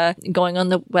Podcastica, going on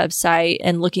the website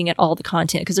and looking at all the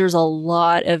content, because there's a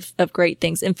lot of great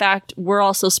things. In fact, we're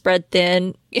also spread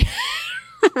thin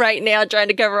right now trying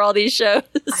to cover all these shows.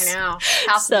 I know.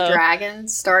 House of the Dragon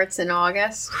starts in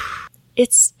August.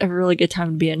 It's a really good time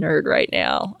to be a nerd right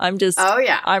now. I'm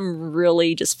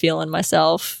really just feeling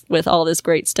myself with all this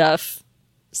great stuff.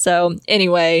 So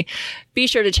anyway, be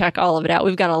sure to check all of it out.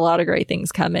 We've got a lot of great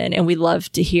things coming, and we'd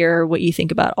love to hear what you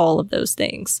think about all of those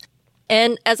things.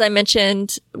 And as I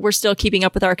mentioned, we're still keeping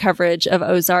up with our coverage of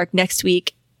Ozark. Next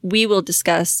week, we will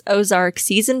discuss Ozark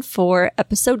Season 4,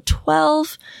 Episode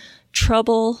 12,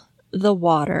 Trouble the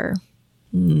Water.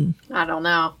 I don't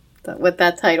know what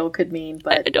that title could mean,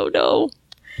 but I don't know.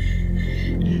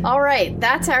 All right,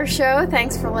 that's our show.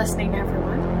 Thanks for listening,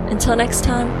 everyone. Until next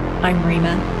time, I'm Rima.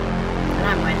 And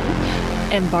I'm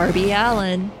Wendy. And Barbie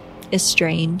Allen is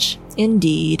strange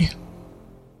indeed.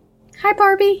 Hi,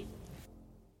 Barbie.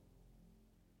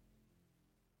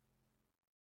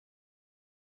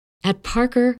 At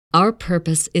Parker, our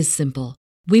purpose is simple.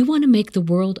 We want to make the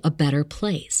world a better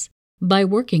place by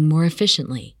working more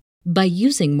efficiently, by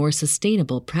using more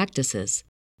sustainable practices,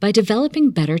 by developing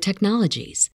better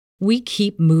technologies. We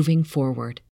keep moving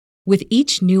forward. With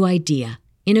each new idea,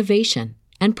 innovation,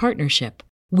 and partnership,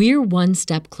 we're one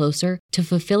step closer to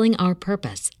fulfilling our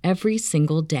purpose every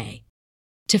single day.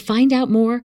 To find out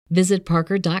more, visit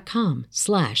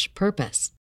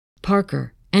parker.com/purpose.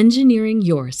 Parker, engineering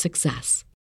your success.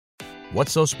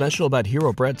 What's so special about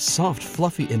Hero Bread's soft,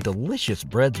 fluffy, and delicious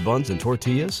breads, buns, and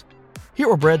tortillas?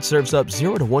 Hero Bread serves up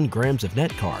 0 to 1 grams of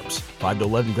net carbs, 5 to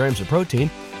 11 grams of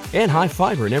protein, and high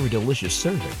fiber in every delicious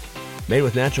serving. Made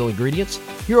with natural ingredients,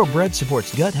 Hero Bread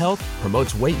supports gut health,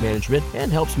 promotes weight management, and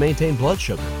helps maintain blood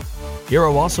sugar.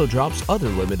 Hero also drops other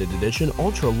limited edition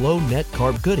ultra-low net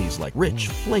carb goodies like rich,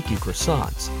 flaky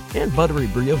croissants and buttery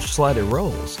brioche slider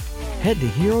rolls. Head to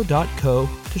hero.co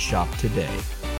to shop today.